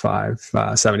 times 5,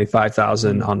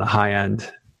 75,000 on the high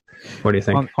end. What do you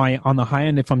think? On the high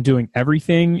end, if I'm doing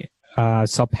everything,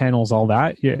 sub panels, all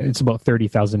that, it's about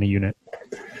 30,000 a unit.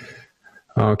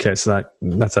 Okay, so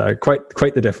that's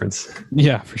quite the difference.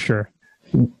 Yeah, for sure.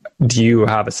 Do you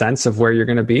have a sense of where you're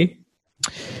going to be?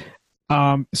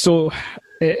 So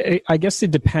I guess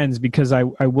it depends, because I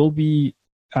will be.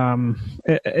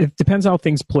 It depends how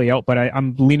things play out, but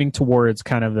I'm leaning towards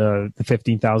kind of the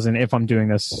 15,000 if I'm doing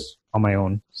this on my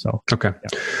own. So okay,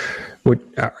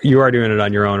 yeah. You are doing it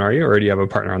on your own, are you, or do you have a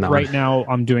partner on that? Right now,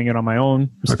 I'm doing it on my own.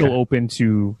 I'm still open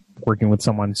to working with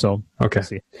someone. So okay, we'll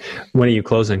see. When are you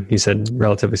closing? You said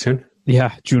relatively soon.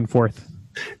 Yeah, June 4th.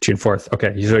 June 4th.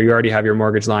 Okay, so you already have your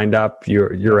mortgage lined up.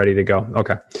 You're ready to go.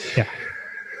 Okay. Yeah.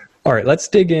 All right, let's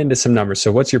dig into some numbers.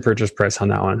 So, what's your purchase price on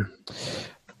that one?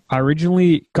 I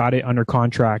originally got it under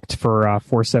contract for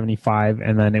 $475,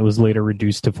 and then it was later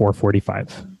reduced to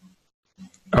 $445.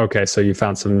 Okay, so you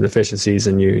found some deficiencies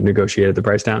and you negotiated the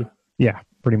price down? Yeah,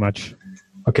 pretty much.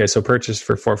 Okay, so purchase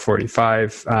for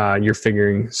 $445. You're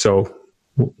figuring, so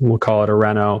we'll call it a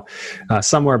reno,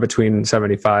 somewhere between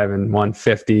 75 and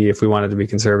 150. If we wanted to be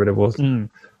conservative,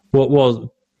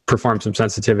 we'll perform some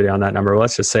sensitivity on that number.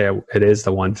 Let's just say it is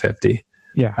the 150.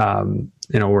 Yeah.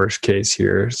 In a worst case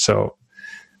here. So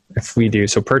if we do,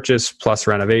 so purchase plus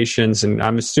renovations, and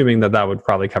I'm assuming that would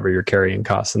probably cover your carrying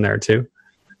costs in there too,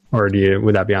 or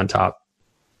would that be on top?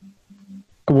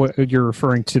 What you're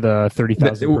referring to, the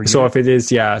 30,000? So if it is,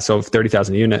 so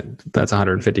 30,000 a unit, that's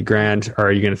 150 grand. Or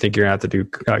are you going to think you're going to have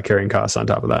to do carrying costs on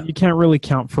top of that? You can't really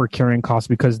count for carrying costs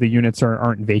because the units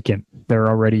aren't vacant; they're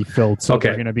already filled. So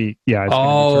they're going to be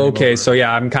okay. So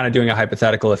I'm kind of doing a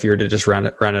hypothetical if you were to just rent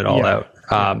it all out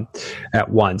at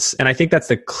once, and I think that's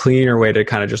the cleaner way to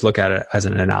kind of just look at it as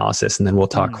an analysis, and then we'll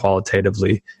talk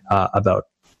qualitatively about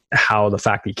how the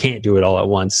fact that you can't do it all at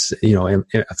once,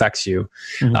 it affects you.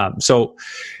 Mm-hmm. So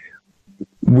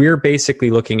we're basically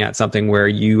looking at something where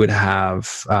you would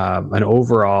have an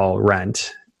overall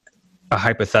rent, a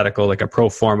hypothetical, like a pro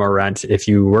forma rent, if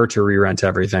you were to re-rent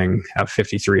everything, of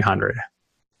 $5,300.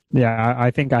 Yeah,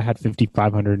 I think I had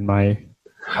 $5,500 in my.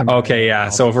 Okay, yeah.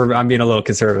 So I'm being a little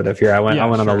conservative here. I went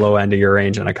on the low end of your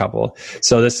range on a couple.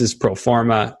 So this is pro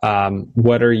forma.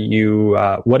 What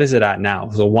is it at now?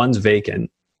 So one's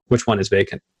vacant. Which one is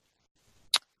vacant?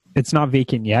 It's not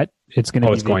vacant yet. It's going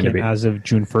to be vacant as of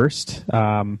June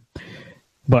 1st.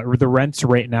 But the rents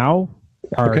right now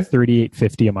are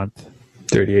 $3,850 a month.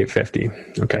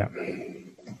 $3,850. Okay. Yeah.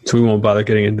 So we won't bother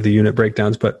getting into the unit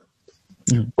breakdowns, but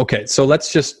okay. So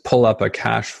let's just pull up a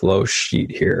cash flow sheet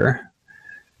here.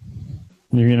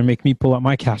 You're going to make me pull up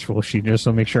my cash flow sheet just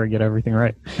to make sure I get everything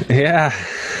right. Yeah.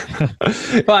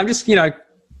 Well, I'm just,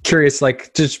 curious,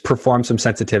 like just perform some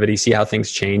sensitivity, see how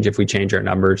things change if we change our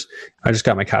numbers. I just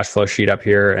got my cash flow sheet up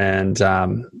here, and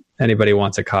anybody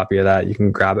wants a copy of that, you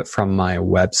can grab it from my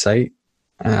website,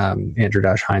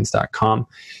 andrew-hines.com.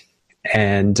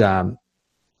 And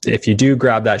if you do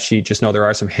grab that sheet, just know there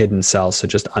are some hidden cells, so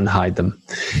just unhide them.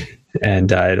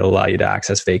 And it'll allow you to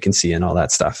access vacancy and all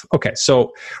that stuff. Okay,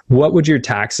 so what would your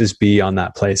taxes be on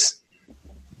that place?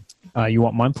 You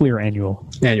want monthly or annual?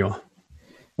 Annual.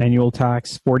 Annual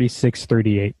tax,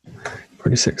 $46.38.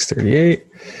 $46.38.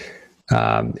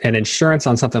 And insurance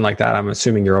on something like that, I'm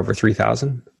assuming you're over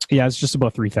 $3,000? Yeah, it's just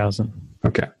about $3,000.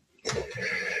 Okay.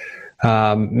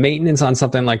 Maintenance on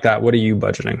something like that, what are you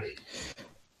budgeting?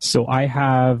 So I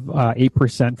have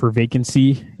 8% for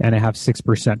vacancy, and I have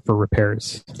 6% for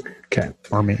repairs. Okay.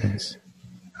 Or maintenance.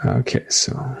 Okay,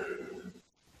 so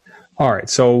all right,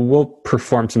 so we'll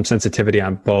perform some sensitivity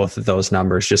on both of those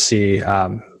numbers. Just see,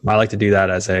 I like to do that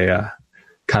as a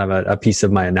kind of a piece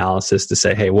of my analysis to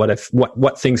say, hey,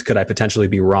 what things could I potentially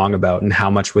be wrong about, and how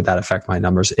much would that affect my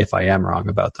numbers if I am wrong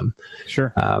about them?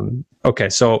 Sure. Okay,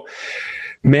 so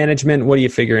management, what are you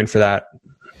figuring for that?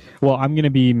 Well, I'm going to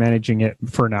be managing it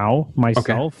for now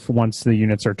myself. Okay. Once the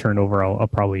units are turned over, I'll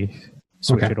probably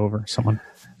switch it over to someone.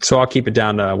 So I'll keep it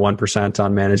down to 1%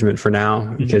 on management for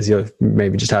now, because you'll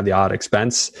maybe just have the odd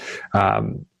expense.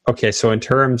 Okay, so in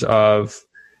terms of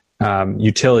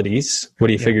utilities, what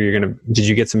do you figure did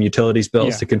you get some utilities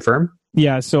bills to confirm?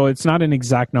 Yeah, so it's not an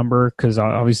exact number because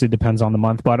obviously it depends on the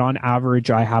month, but on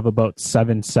average, I have about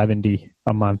 $770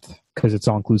 a month because it's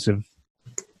all inclusive.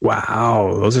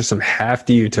 Wow, those are some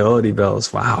hefty utility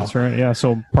bills. Wow. That's right. Yeah.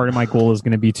 So part of my goal is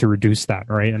going to be to reduce that,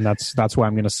 right? And that's why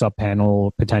I'm going to sub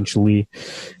panel potentially.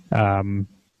 And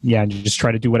just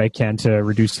try to do what I can to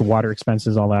reduce the water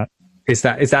expenses, all that. Is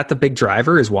that the big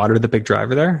driver? Is water the big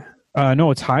driver there?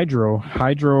 No, it's hydro.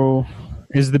 Hydro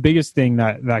is the biggest thing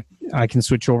that I can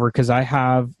switch over because I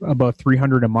have about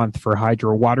 $300 a month for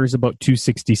hydro. Water is about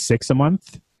 $266 a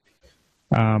month.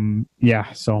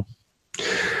 So.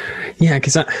 Yeah,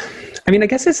 because I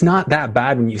guess it's not that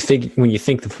bad when you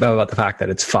think about the fact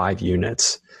that it's 5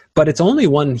 units, but it's only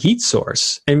one heat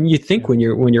source, and you think when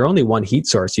you're only one heat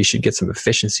source, you should get some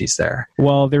efficiencies there.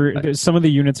 Well, some of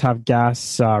the units have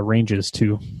gas ranges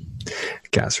too.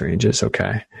 Gas ranges,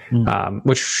 okay,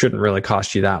 which shouldn't really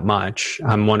cost you that much.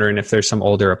 I'm wondering if there's some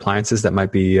older appliances that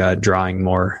might be drawing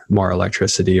more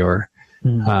electricity or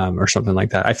something like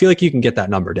that. I feel like you can get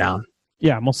that number down.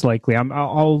 Yeah, most likely.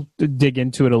 I'll dig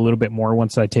into it a little bit more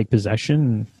once I take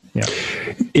possession. Yeah.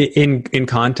 In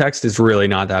context, it's really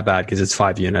not that bad because it's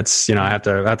 5 units. I have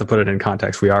to put it in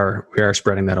context. We are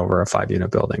spreading that over a 5-unit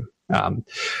building.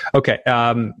 Okay.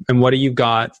 And what do you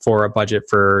got for a budget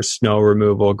for snow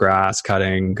removal, grass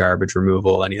cutting, garbage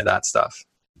removal, any of that stuff?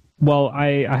 Well,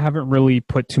 I haven't really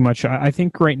put too much. I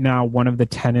think right now one of the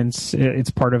tenants,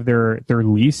 it's part of their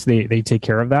lease. They take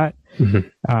care of that. Mm-hmm.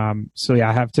 I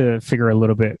have to figure out a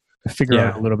little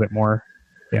bit more.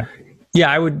 Yeah.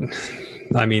 Yeah, one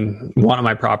of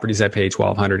my properties I pay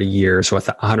 $1,200 a year, so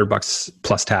 $100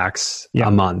 plus tax a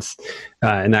month,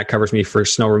 and that covers me for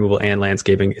snow removal and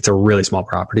landscaping. It's a really small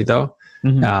property though.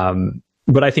 Mm-hmm.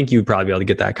 But I think you'd probably be able to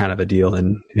get that kind of a deal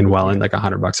in Welland, like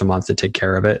 $100 a month to take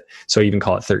care of it. So even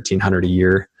call it $1,300 a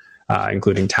year,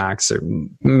 including tax, or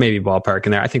maybe ballpark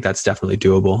in there. I think that's definitely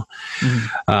doable.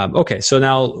 Mm-hmm. Okay, so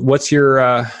now what's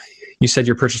your? You said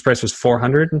your purchase price was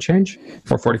 $400 and change,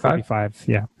 $445. $445,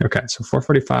 yeah. Okay, so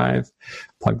 $445.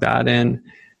 Plug that in.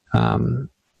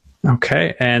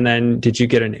 Okay, and then did you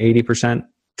get an 80%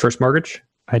 first mortgage?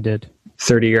 I did.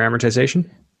 30-year amortization?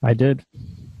 I did.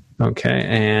 Okay,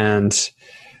 and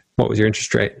what was your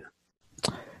interest rate?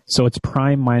 So it's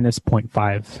prime minus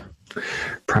 0.5.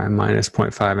 Prime minus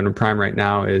 0.5, and prime right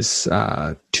now is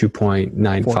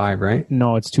 2.95, right?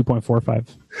 No, it's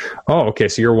 2.45. Oh, okay,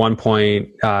 so you're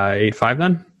 1.85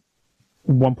 then?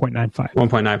 1.95.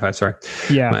 1.95, sorry.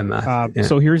 Yeah. My math.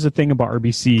 So here's the thing about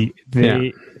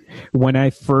RBC. When I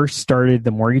first started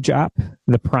the mortgage app,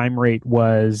 the prime rate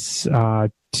was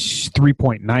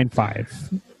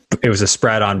 3.95. It was a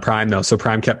spread on prime though, so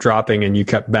prime kept dropping and you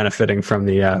kept benefiting from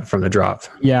the drop.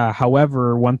 Yeah.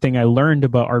 However, one thing I learned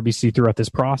about RBC throughout this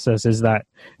process is that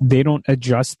they don't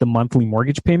adjust the monthly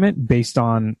mortgage payment based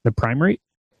on the prime rate.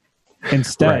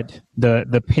 Instead,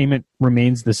 the payment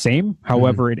remains the same.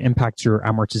 However, it impacts your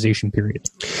amortization period.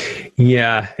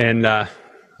 Yeah, and I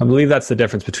believe that's the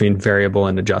difference between variable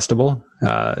and adjustable.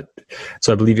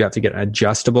 So I believe you have to get an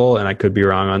adjustable, and I could be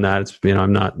wrong on that. It's,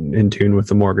 I'm not in tune with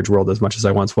the mortgage world as much as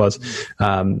I once was.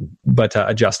 But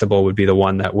adjustable would be the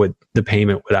one that the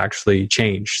payment would actually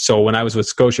change. So when I was with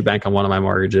Scotiabank on one of my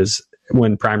mortgages,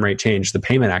 when prime rate changed, the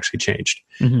payment actually changed.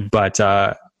 Mm-hmm. But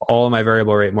all of my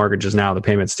variable rate mortgages now, the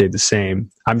payment stayed the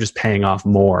same. I'm just paying off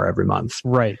more every month.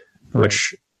 Right.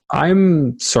 Which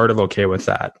I'm sort of okay with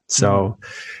that. So,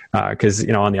 because,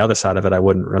 on the other side of it, I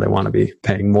wouldn't really want to be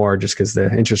paying more just because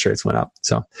the interest rates went up.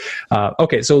 So,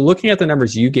 okay. So looking at the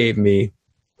numbers you gave me,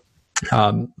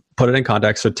 put it in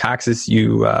context. So taxes,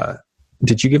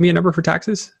 did you give me a number for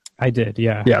taxes? I did,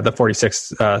 yeah. Yeah, the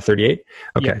 4638.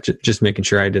 Okay, yeah. Just making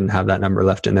sure I didn't have that number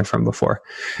left in there from before.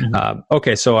 Mm-hmm.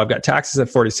 Okay, so I've got taxes at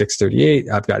 4638.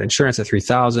 I've got insurance at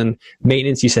 $3,000.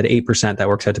 Maintenance, you said 8%. That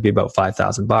works out to be about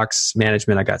 $5,000.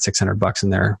 Management, I got $600 in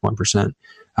there, 1%.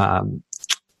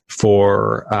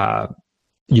 For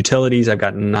utilities, I've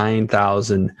got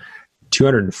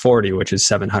 $9,240, which is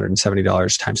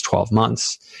 $770 times 12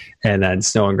 months. And then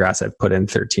snow and grass, I've put in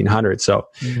 $1,300. So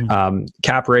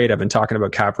cap rate, I've been talking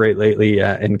about cap rate lately,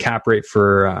 and cap rate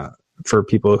for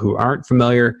people who aren't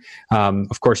familiar.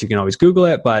 Of course, you can always Google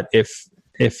it, but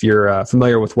if you're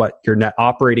familiar with what your net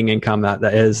operating income that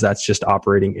is, that's just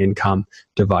operating income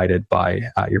divided by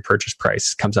your purchase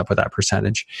price, comes up with that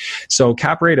percentage. So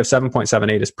cap rate of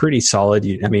 7.78 is pretty solid.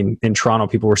 I mean, in Toronto,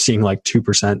 people were seeing like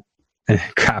 2%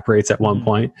 cap rates at one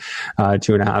point,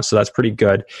 2.5. So that's pretty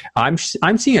good. I'm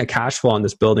seeing a cash flow on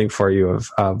this building for you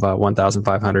of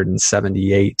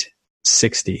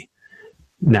 $1,578.60.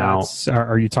 Now,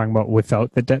 are you talking about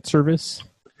without the debt service?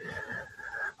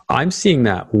 I'm seeing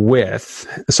that with,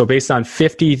 so based on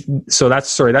 50, so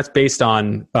that's based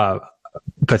on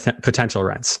potential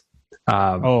rents.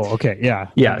 Okay. Yeah.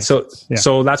 Yeah. So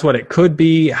that's what it could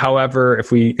be. However,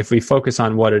 if we focus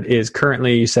on what it is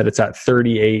currently, you said it's at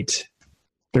 50.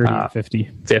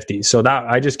 So that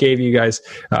I just gave you guys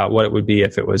what it would be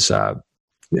if it was the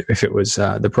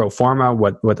pro forma,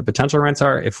 what the potential rents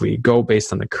are. If we go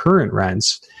based on the current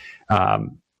rents,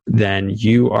 then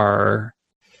you are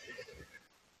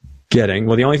getting,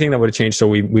 well, the only thing that would have changed, so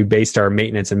we based our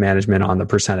maintenance and management on the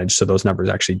percentage, so those numbers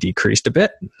actually decreased a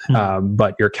bit,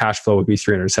 but your cash flow would be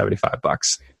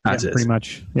 $375 as is. Pretty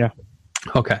much, yeah.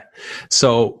 Okay,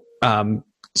 so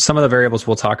some of the variables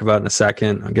we'll talk about in a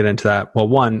second. I'll get into that. Well,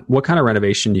 one, what kind of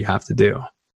renovation do you have to do?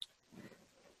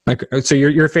 Like, so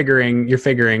you're figuring.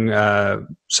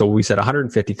 So we said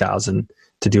 150,000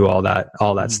 to do all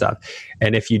that stuff,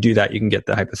 and if you do that, you can get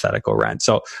the hypothetical rent.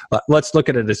 So let's look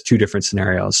at it as two different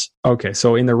scenarios. Okay,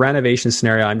 so in the renovation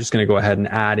scenario, I'm just going to go ahead and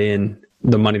add in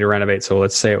the money to renovate. So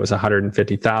let's say it was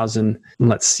 150,000.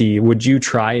 Let's see, would you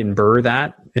try and BRRRR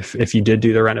that if you did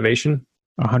do the renovation?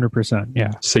 100%,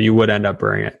 yeah. So you would end up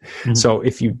BRRRRing it. So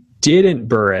if you didn't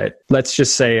BRRRR it, let's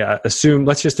just say assume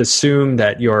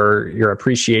that your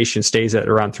appreciation stays at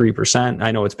around 3%.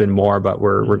 I know it's been more, but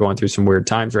we're going through some weird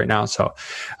times right now. So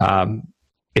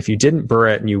if you didn't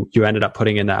BRRRR it and you ended up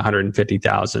putting in that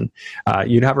 150,000,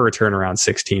 you'd have a return around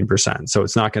 16%. So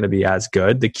it's not going to be as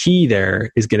good. The key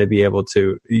there is going to be able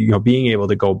to, being able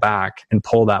to go back and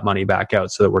pull that money back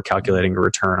out so that we're calculating a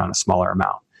return on a smaller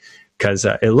amount. Because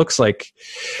it looks like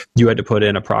you had to put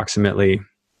in approximately,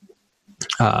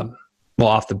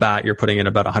 off the bat, you're putting in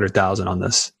about 100,000 on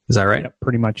this. Is that right? Yeah,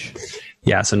 pretty much.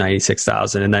 Yeah, so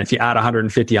 96,000, and then if you add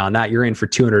 150 on that, you're in for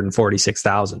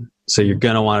 246,000. So you're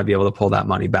going to want to be able to pull that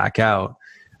money back out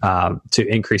to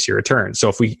increase your return.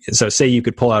 So say you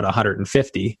could pull out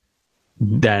 150,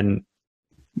 then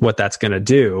what that's going to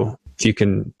do, if you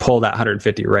can pull that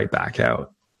 150 right back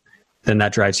out, then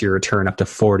that drives your return up to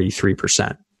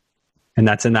 43%. And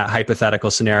that's in that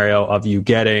hypothetical scenario of you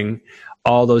getting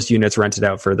all those units rented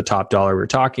out for the top dollar we're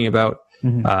talking about,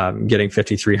 getting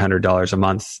 $5,300 a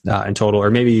month in total,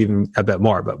 or maybe even a bit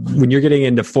more. But when you're getting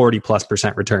into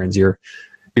 40+% returns, you're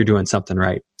doing something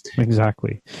right.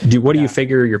 Exactly. What do you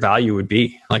figure your value would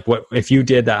be? Like, what if you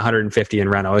did that 150 in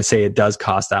reno? Let's say it does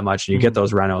cost that much, and you get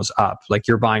those renos up. Like,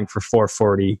 you're buying for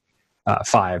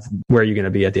 445. Where are you going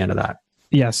to be at the end of that?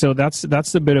 Yeah, so that's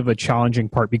a bit of a challenging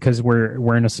part because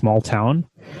we're in a small town.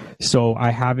 So I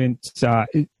haven't to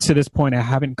this point I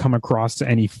haven't come across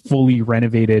any fully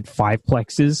renovated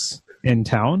fiveplexes in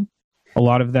town. A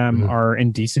lot of them are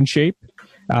in decent shape,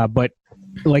 but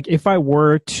like if I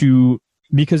were to,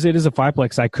 because it is a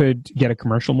fiveplex, I could get a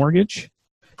commercial mortgage.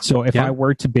 So if I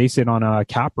were to base it on a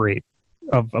cap rate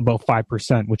of about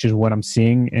 5%, which is what I'm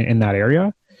seeing in that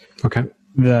area, okay.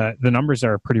 The numbers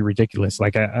are pretty ridiculous.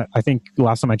 Like I think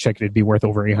last time I checked, it'd be worth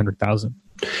over 800,000.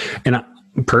 And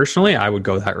personally, I would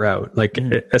go that route. Like,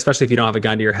 especially if you don't have a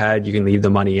gun to your head, you can leave the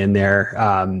money in there.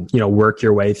 Work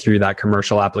your way through that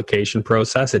commercial application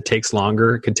process. It takes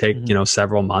longer. It could take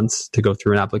several months to go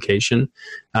through an application.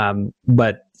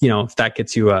 But if that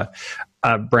gets you a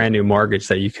brand new mortgage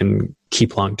that you can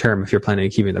keep long term, if you're planning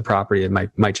on keeping the property, it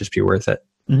might just be worth it.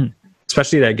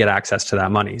 Especially to get access to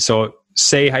that money. So,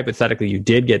 say hypothetically you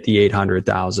did get the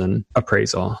 800,000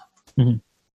 appraisal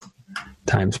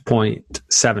times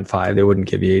 0.75, they wouldn't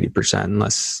give you 80%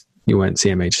 unless you went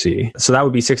CMHC. So that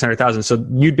would be 600,000. So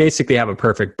you'd basically have a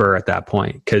perfect BRRRR at that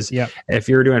point. Because if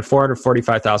you're doing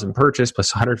 445,000 purchase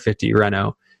plus 150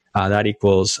 reno, that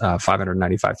equals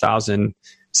 595,000.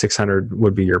 600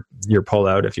 would be your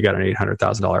pullout if you got an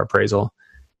 $800,000 appraisal.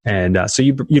 And so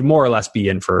you'd more or less be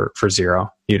in for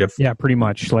zero. You'd have, pretty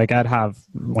much. Like I'd have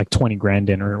like 20 grand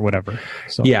in or whatever.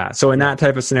 So So in that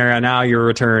type of scenario, now your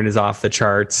return is off the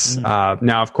charts.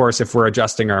 Now, of course, if we're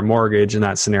adjusting our mortgage in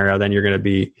that scenario, then you're going to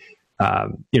be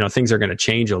things are going to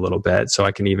change a little bit. So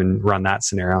I can even run that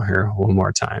scenario here one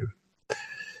more time.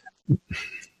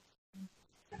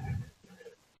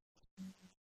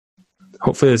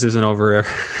 Hopefully this isn't over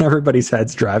everybody's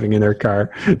heads driving in their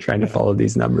car trying to follow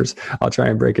these numbers. I'll try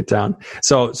and break it down.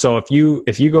 So if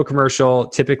you go commercial,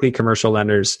 typically commercial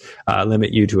lenders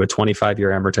limit you to a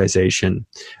 25-year amortization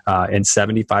and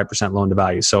 75% loan to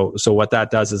value. So what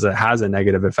that does is it has a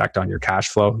negative effect on your cash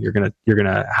flow. You're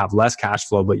gonna have less cash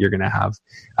flow, but you're gonna have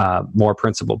more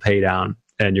principal pay down,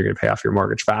 and you're gonna pay off your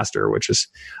mortgage faster, which is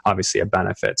obviously a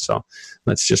benefit. So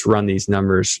let's just run these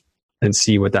numbers and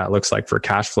see what that looks like for a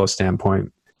cash flow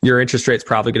standpoint. Your interest rate's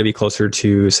probably going to be closer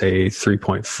to, say,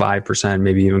 3.5%,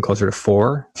 maybe even closer to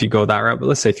 4% if you go that route. But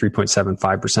let's say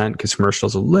 3.75% because commercial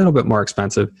is a little bit more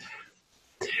expensive.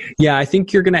 Yeah, I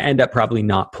think you're going to end up probably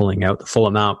not pulling out the full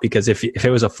amount, because if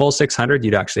it was a full 600,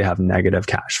 you'd actually have negative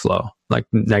cash flow, like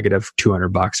negative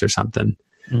 $200 or something.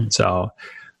 So,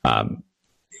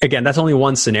 again, that's only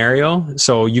one scenario.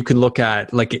 So you could look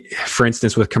at, like, for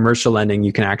instance, with commercial lending,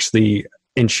 you can actually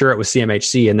insure it with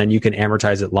CMHC, and then you can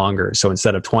amortize it longer. So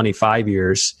instead of 25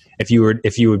 years, if you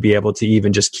would be able to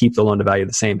even just keep the loan to value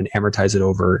the same and amortize it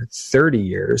over 30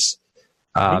 years,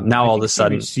 now all of a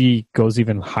sudden CMHC goes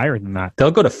even higher than that. They'll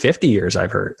go to 50 years,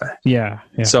 I've heard. Yeah.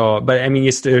 So, but I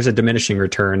mean, there's a diminishing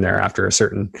return there after a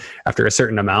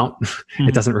certain amount.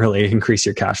 It doesn't really increase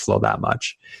your cash flow that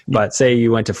much. But say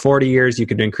you went to 40 years, you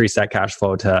could increase that cash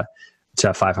flow to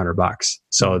 $500.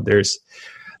 So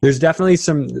there's definitely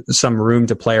some room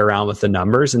to play around with the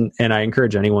numbers. And I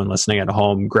encourage anyone listening at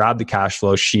home, grab the cash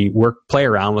flow sheet, play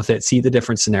around with it, see the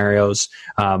different scenarios,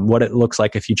 what it looks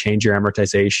like if you change your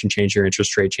amortization, change your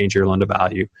interest rate, change your loan to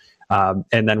value.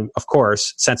 And then, of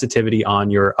course, sensitivity on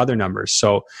your other numbers.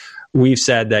 So we've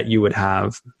said that you would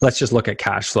have, let's just look at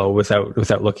cash flow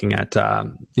without looking at,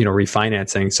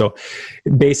 refinancing. So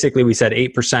basically we said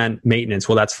 8% maintenance.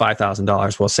 Well, that's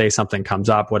 $5,000. Well, say something comes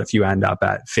up. What if you end up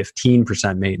at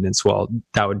 15% maintenance? Well,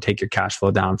 that would take your cash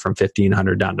flow down from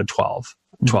 1,500 down to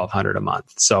 1,200 a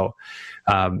month. So,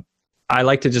 I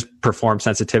like to just perform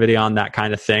sensitivity on that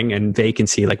kind of thing, and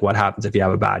vacancy, like what happens if you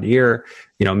have a bad year,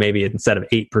 maybe instead of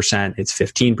 8%, it's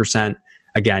 15%.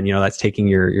 Again, that's taking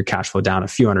your cash flow down a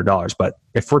few $100s. But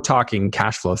if we're talking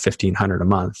cash flow of $1,500 a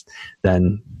month,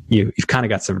 then you've kind of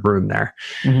got some room there.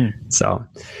 So,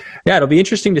 yeah, it'll be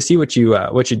interesting to see what you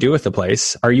do with the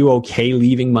place. Are you okay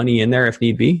leaving money in there if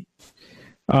need be?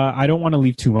 I don't want to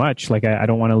leave too much. Like I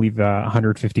don't want to leave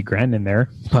 150 grand in there.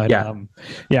 But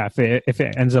if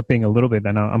it ends up being a little bit,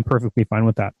 then I'm perfectly fine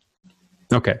with that.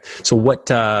 Okay. So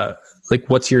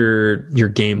what's your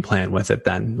game plan with it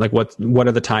then? Like what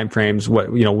are the time frames?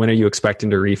 When are you expecting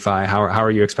to refi? How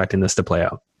are you expecting this to play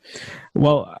out?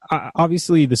 Well,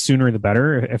 obviously the sooner the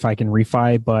better if I can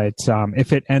refi, but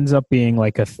if it ends up being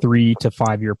like a 3 to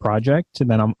 5 year project,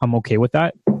 then I'm okay with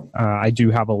that. I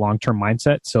do have a long-term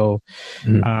mindset. So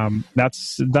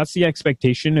that's the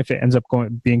expectation. If it ends up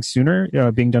being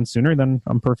done sooner, then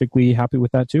I'm perfectly happy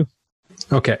with that too.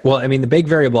 Okay. Well, I mean, the big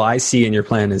variable I see in your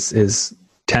plan is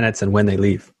tenants and when they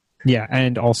leave. Yeah.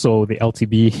 And also the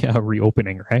LTB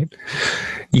reopening, right?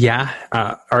 Yeah.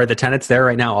 Are the tenants there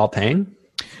right now all paying?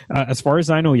 As far as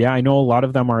I know, yeah. I know a lot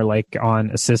of them are like on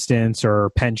assistance or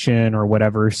pension or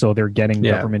whatever, so they're getting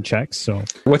government checks. So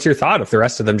what's your thought if the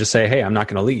rest of them just say, hey, I'm not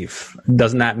going to leave?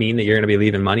 Doesn't that mean that you're going to be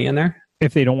leaving money in there?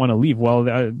 If they don't want to leave, well,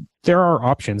 there are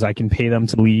options. I can pay them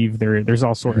to leave. There's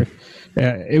all sort of,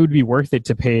 it would be worth it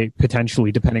to pay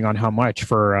potentially, depending on how much,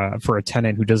 for a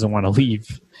tenant who doesn't want to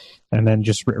leave, and then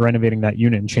just renovating that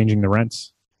unit and changing the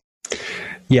rents.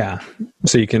 Yeah.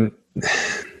 So you can,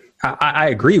 I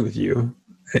agree with you.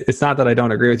 It's not that I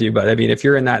don't agree with you, but I mean, if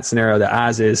you're in that scenario, the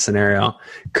as is scenario,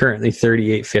 currently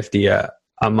 $3,850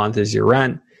 a month is your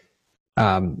rent.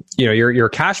 You're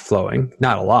cash flowing,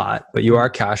 not a lot, but you are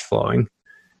cash flowing.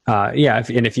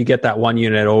 If you get that one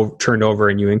unit turned over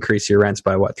and you increase your rents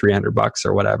by $300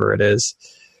 or whatever it is,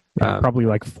 probably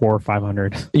like $400 or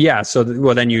 $500. Yeah. So,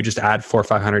 then you just add $400 or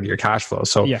 $500 to your cash flow.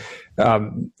 So,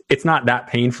 it's not that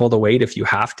painful to wait if you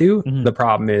have to. Mm-hmm. The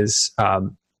problem is,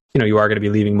 you are going to be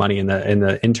leaving money in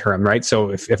the interim, right? So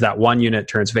if that one unit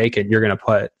turns vacant, you're going to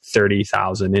put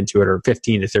 $30,000 into it, or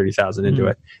 $15,000 to $30,000 into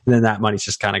it, and then that money's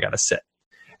just kind of got to sit.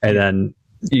 And then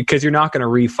because you're not going to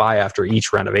refi after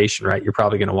each renovation, right? You're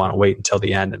probably going to want to wait until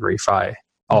the end and refi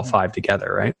all five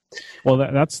together, right? Well,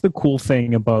 that's the cool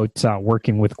thing about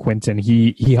working with Quentin.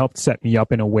 He helped set me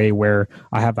up in a way where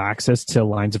I have access to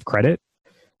lines of credit.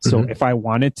 So if I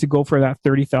wanted to go for that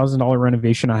 $30,000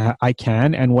 renovation, I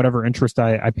can, and whatever interest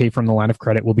I pay from the line of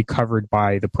credit will be covered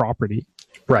by the property.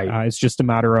 Right. It's just a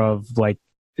matter of like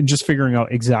just figuring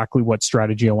out exactly what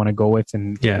strategy I want to go with,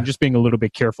 and just being a little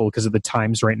bit careful because of the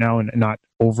times right now and not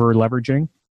over leveraging.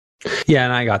 Yeah,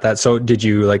 and I got that. So did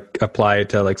you like apply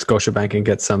to like Scotiabank and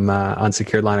get some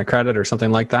unsecured line of credit or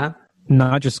something like that?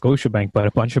 Not just Scotiabank, but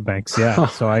a bunch of banks. Yeah.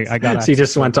 So I got. So you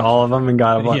just went to all of them and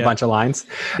got a bunch of lines.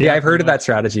 Yeah, I've heard of that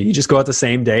strategy. You just go out the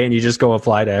same day and you just go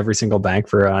apply to every single bank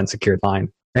for an unsecured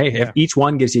line. Hey, if each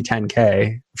one gives you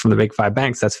 $10K from the big 5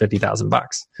 banks, that's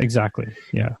 $50,000. Exactly.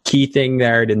 Yeah. Key thing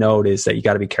there to note is that you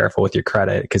got to be careful with your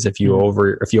credit, because if you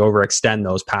overextend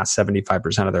those past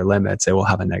 75% of their limits, it will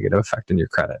have a negative effect on your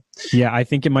credit. Yeah, I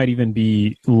think it might even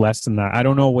be less than that. I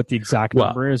don't know what the exact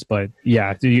number is, but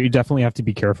yeah, you definitely have to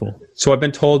be careful. So I've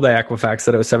been told by Equifax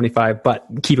that it was 75, but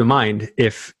keep in mind,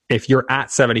 if you're at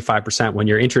 75%, when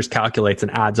your interest calculates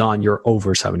and adds on, you're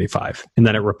over 75. And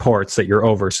then it reports that you're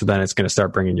over. So then it's going to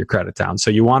start bringing your credit down.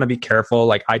 So you want to be careful.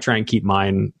 Like I try and keep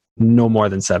mine no more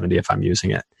than 70 if I'm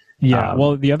using it. Yeah.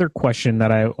 Well, the other question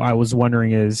that I was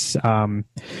wondering is,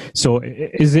 so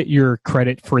is it your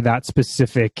credit for that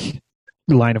specific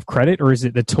line of credit, or is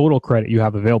it the total credit you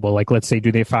have available? Like, let's say,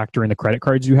 do they factor in the credit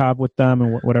cards you have with them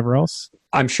and whatever else?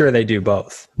 I'm sure they do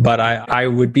both, but I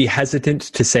would be hesitant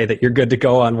to say that you're good to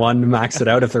go on one to max it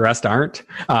out if the rest aren't.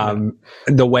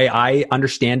 The way I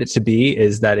understand it to be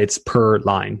is that it's per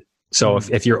line. So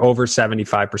if you're over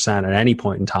 75% at any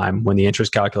point in time, when the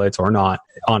interest calculates or not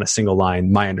on a single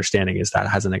line, my understanding is that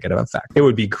has a negative effect. It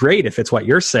would be great if it's what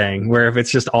you're saying, where if it's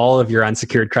just all of your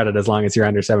unsecured credit, as long as you're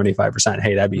under 75%,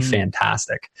 hey, that'd be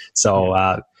fantastic.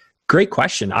 So great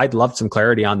question. I'd love some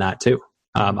clarity on that too.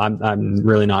 I'm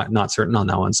really not certain on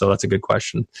that one. So that's a good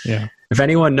question. Yeah. If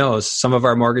anyone knows, some of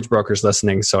our mortgage brokers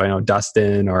listening, so I know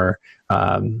Dustin or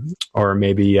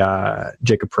maybe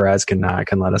Jacob Perez can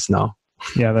let us know.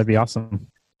 Yeah, that'd be awesome.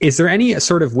 Is there any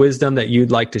sort of wisdom that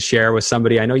you'd like to share with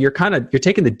somebody? I know you're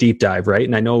taking the deep dive, right?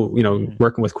 And I know,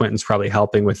 working with Quentin's probably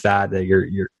helping with that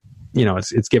you're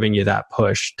it's giving you that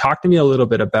push. Talk to me a little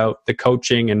bit about the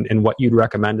coaching and what you'd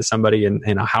recommend to somebody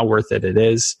and how worth it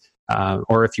is,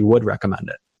 or if you would recommend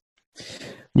it.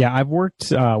 Yeah, I've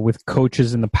worked with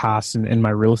coaches in the past in my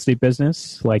real estate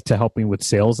business, like to help me with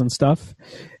sales and stuff.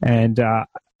 And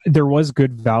there was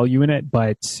good value in it,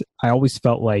 but I always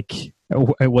felt like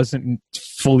it wasn't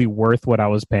fully worth what I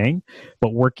was paying.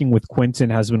 But working with Quentin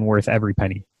has been worth every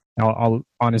penny.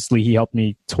 Honestly, he helped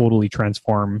me totally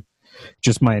transform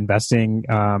just my investing,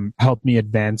 helped me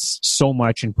advance so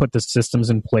much and put the systems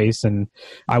in place. And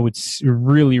I would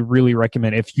really, really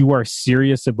recommend, if you are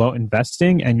serious about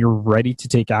investing and you're ready to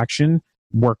take action,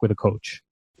 work with a coach.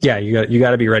 Yeah, you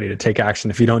got to be ready to take action.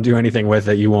 If you don't do anything with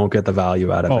it, you won't get the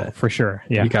value out of it. Oh, for sure.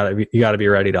 Yeah, you got to be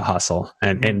ready to hustle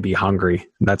and be hungry.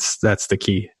 That's the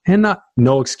key, and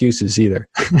no excuses either.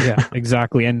 Yeah,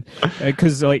 exactly. And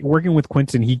because like working with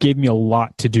Quentin, he gave me a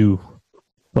lot to do.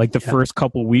 Like the first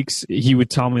couple weeks, he would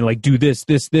tell me like, do this.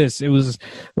 It was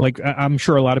like, I'm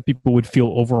sure a lot of people would feel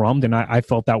overwhelmed, and I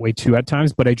felt that way too at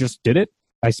times. But I just did it.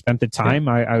 I spent the time,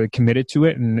 I committed to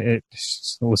it, and it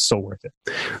was so worth it.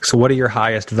 So what are your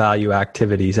highest value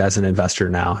activities as an investor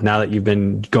now? Now that you've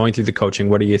been going through the coaching,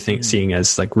 what are you seeing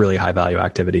as like really high value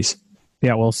activities?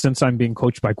 Yeah, well, since I'm being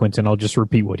coached by Quentin, I'll just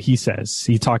repeat what he says.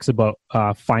 He talks about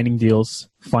finding deals,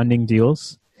 funding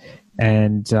deals,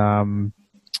 and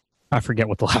I forget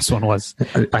what the last one was.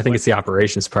 I think it's the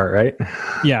operations part, right?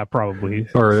 Yeah, probably.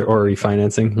 Or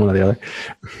refinancing, one or the other.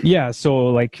 Yeah, so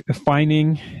like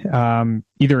finding,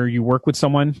 either you work with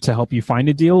someone to help you find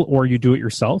a deal, or you do it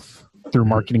yourself through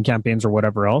marketing campaigns or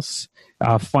whatever else.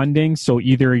 Funding, so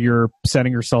either you're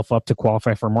setting yourself up to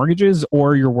qualify for mortgages,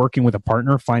 or you're working with a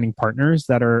partner, finding partners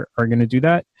that are going to do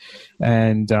that.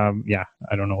 And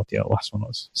I don't know what the last one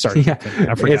was. Sorry,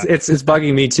 I forgot. It's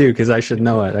bugging me too, because I should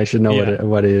know it. I should know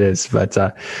what it is. But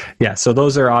so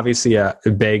those are obviously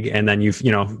big. And then you've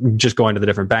just going to the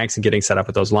different banks and getting set up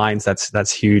with those lines.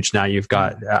 That's huge. Now you've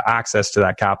got access to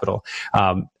that capital.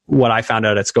 What I found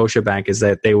out at Scotiabank is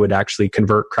that they would actually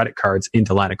convert credit cards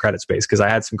into line of credit space, because I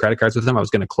had some credit cards with them. I was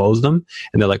going to close them,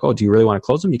 and they're like, "Oh, do you really want to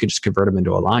close them? You can just convert them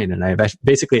into a line." And I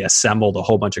basically assembled a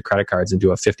whole bunch of credit cards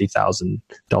into a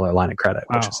 $50,000 line of credit.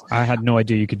 Wow, I had no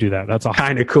idea you could do that. That's awesome.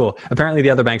 Kind of cool. Apparently,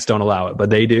 the other banks don't allow it, but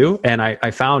they do. And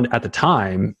I found at the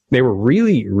time they were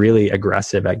really, really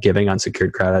aggressive at giving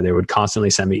unsecured credit. They would constantly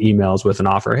send me emails with an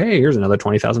offer. Hey, here's another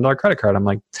 $20,000 credit card. I'm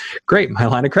like, great, my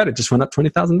line of credit just went up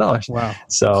 $20,000. Wow.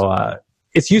 So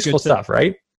it's useful stuff,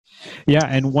 right? Yeah.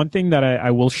 And one thing that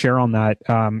I will share on that,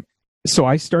 so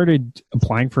I started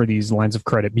applying for these lines of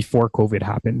credit before COVID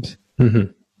happened.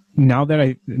 Mm-hmm. Now that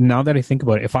I think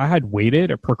about it, if I had waited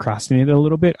or procrastinated a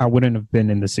little bit, I wouldn't have been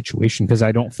in this situation, because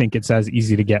I don't think it's as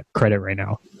easy to get credit right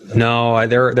now. No,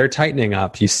 they're tightening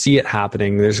up. You see it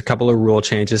happening. There's a couple of rule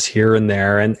changes here and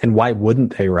there, and why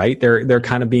wouldn't they, right? They're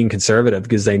kind of being conservative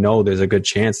because they know there's a good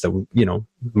chance that, you know,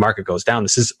 market goes down.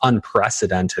 This is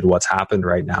unprecedented what's happened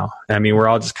right now. I mean, we're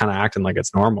all just kind of acting like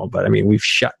it's normal, but I mean, we've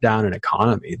shut down an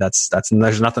economy.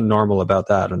 There's nothing normal about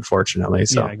that, unfortunately.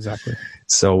 So yeah, exactly.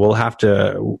 So we'll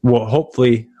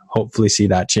hopefully see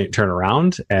that turn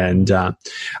around. And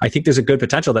I think there's a good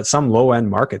potential that some low end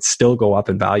markets still go up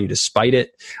in value despite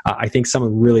it. I think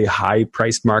some really high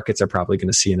priced markets are probably going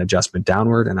to see an adjustment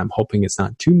downward. And I'm hoping it's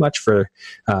not too much for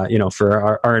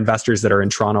our investors that are in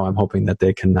Toronto. I'm hoping that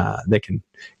they can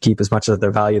keep as much of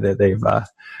their value that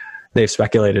they've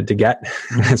speculated to get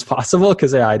as possible.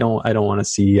 Cause I don't want to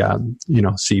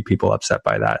see people upset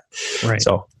by that. Right.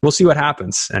 So we'll see what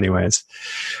happens anyways.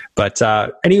 But,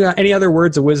 any other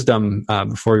words of wisdom,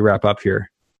 before we wrap up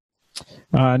here?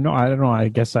 No, I don't know. I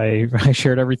guess I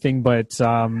shared everything, but,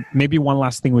 maybe one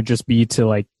last thing would just be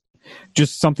to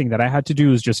just something that I had to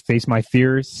do is just face my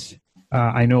fears.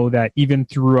 I know that even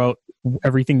throughout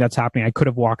everything that's happening, I could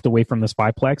have walked away from this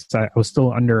biplex. I was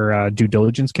still under due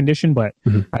diligence condition, but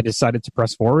I decided to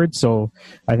press forward. So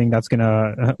I think that's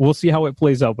we'll see how it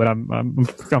plays out, but I'm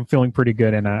feeling pretty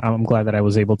good. And I'm glad that I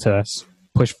was able to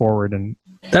push forward. And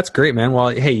that's great, man. Well,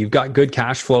 hey, you've got good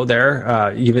cash flow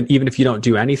there. Even if you don't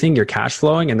do anything, you're cash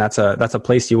flowing, and that's a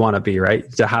place you want to be,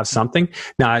 right? To have something.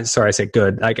 Now, sorry, I said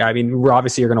good. We're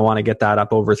obviously, you're going to want to get that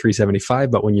up over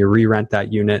 375, but when you re-rent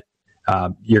that unit,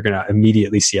 you're going to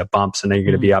immediately see a bump. So now you're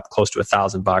going to be up close to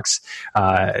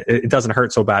 $1,000. It doesn't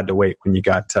hurt so bad to wait when you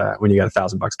got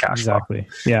 $1,000 cash flow. Exactly.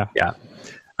 Yeah. Yeah.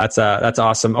 That's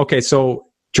awesome. Okay. So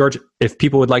George, if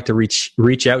people would like to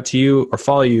reach out to you or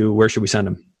follow you, where should we send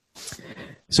them?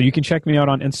 So you can check me out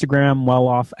on Instagram,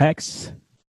 WellOffX.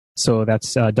 So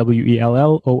that's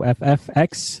WELLOFFX.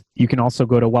 You can also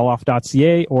go to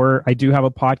welloff.ca, or I do have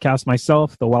a podcast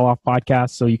myself, the Welloff Podcast.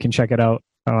 So you can check it out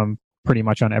pretty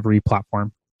much on every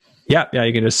platform. Yeah.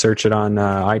 You can just search it on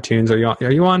iTunes.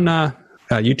 Are you on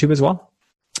YouTube as well?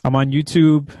 I'm on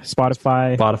YouTube,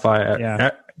 Spotify.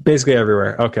 Yeah. Basically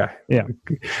everywhere. Okay. Yeah.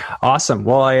 Awesome.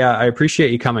 Well, I appreciate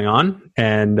you coming on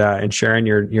and sharing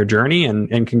your journey,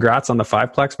 and congrats on the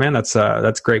 5-plex, man.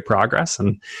 That's great progress,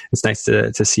 and it's nice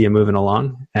to see you moving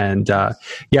along. And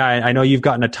I know you've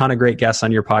gotten a ton of great guests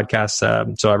on your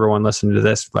podcast. So everyone listening to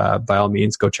this, by all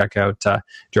means, go check out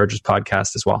George's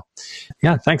podcast as well.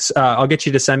 Yeah. Thanks. I'll get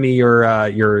you to send me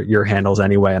your handles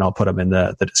anyway, and I'll put them in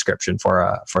the description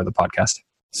for the podcast.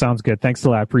 Sounds good. Thanks a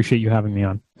lot. I appreciate you having me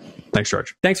on. Thanks,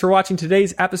 George. Thanks for watching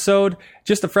today's episode.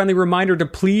 Just a friendly reminder to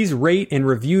please rate and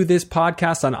review this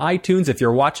podcast on iTunes. If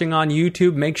you're watching on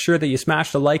YouTube, make sure that you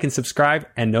smash the like and subscribe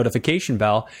and notification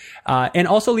bell. And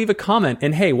also leave a comment.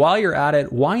 And hey, while you're at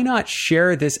it, why not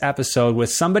share this episode with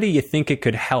somebody you think it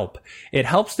could help? It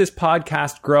helps this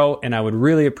podcast grow, and I would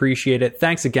really appreciate it.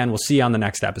 Thanks again. We'll see you on the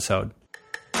next episode.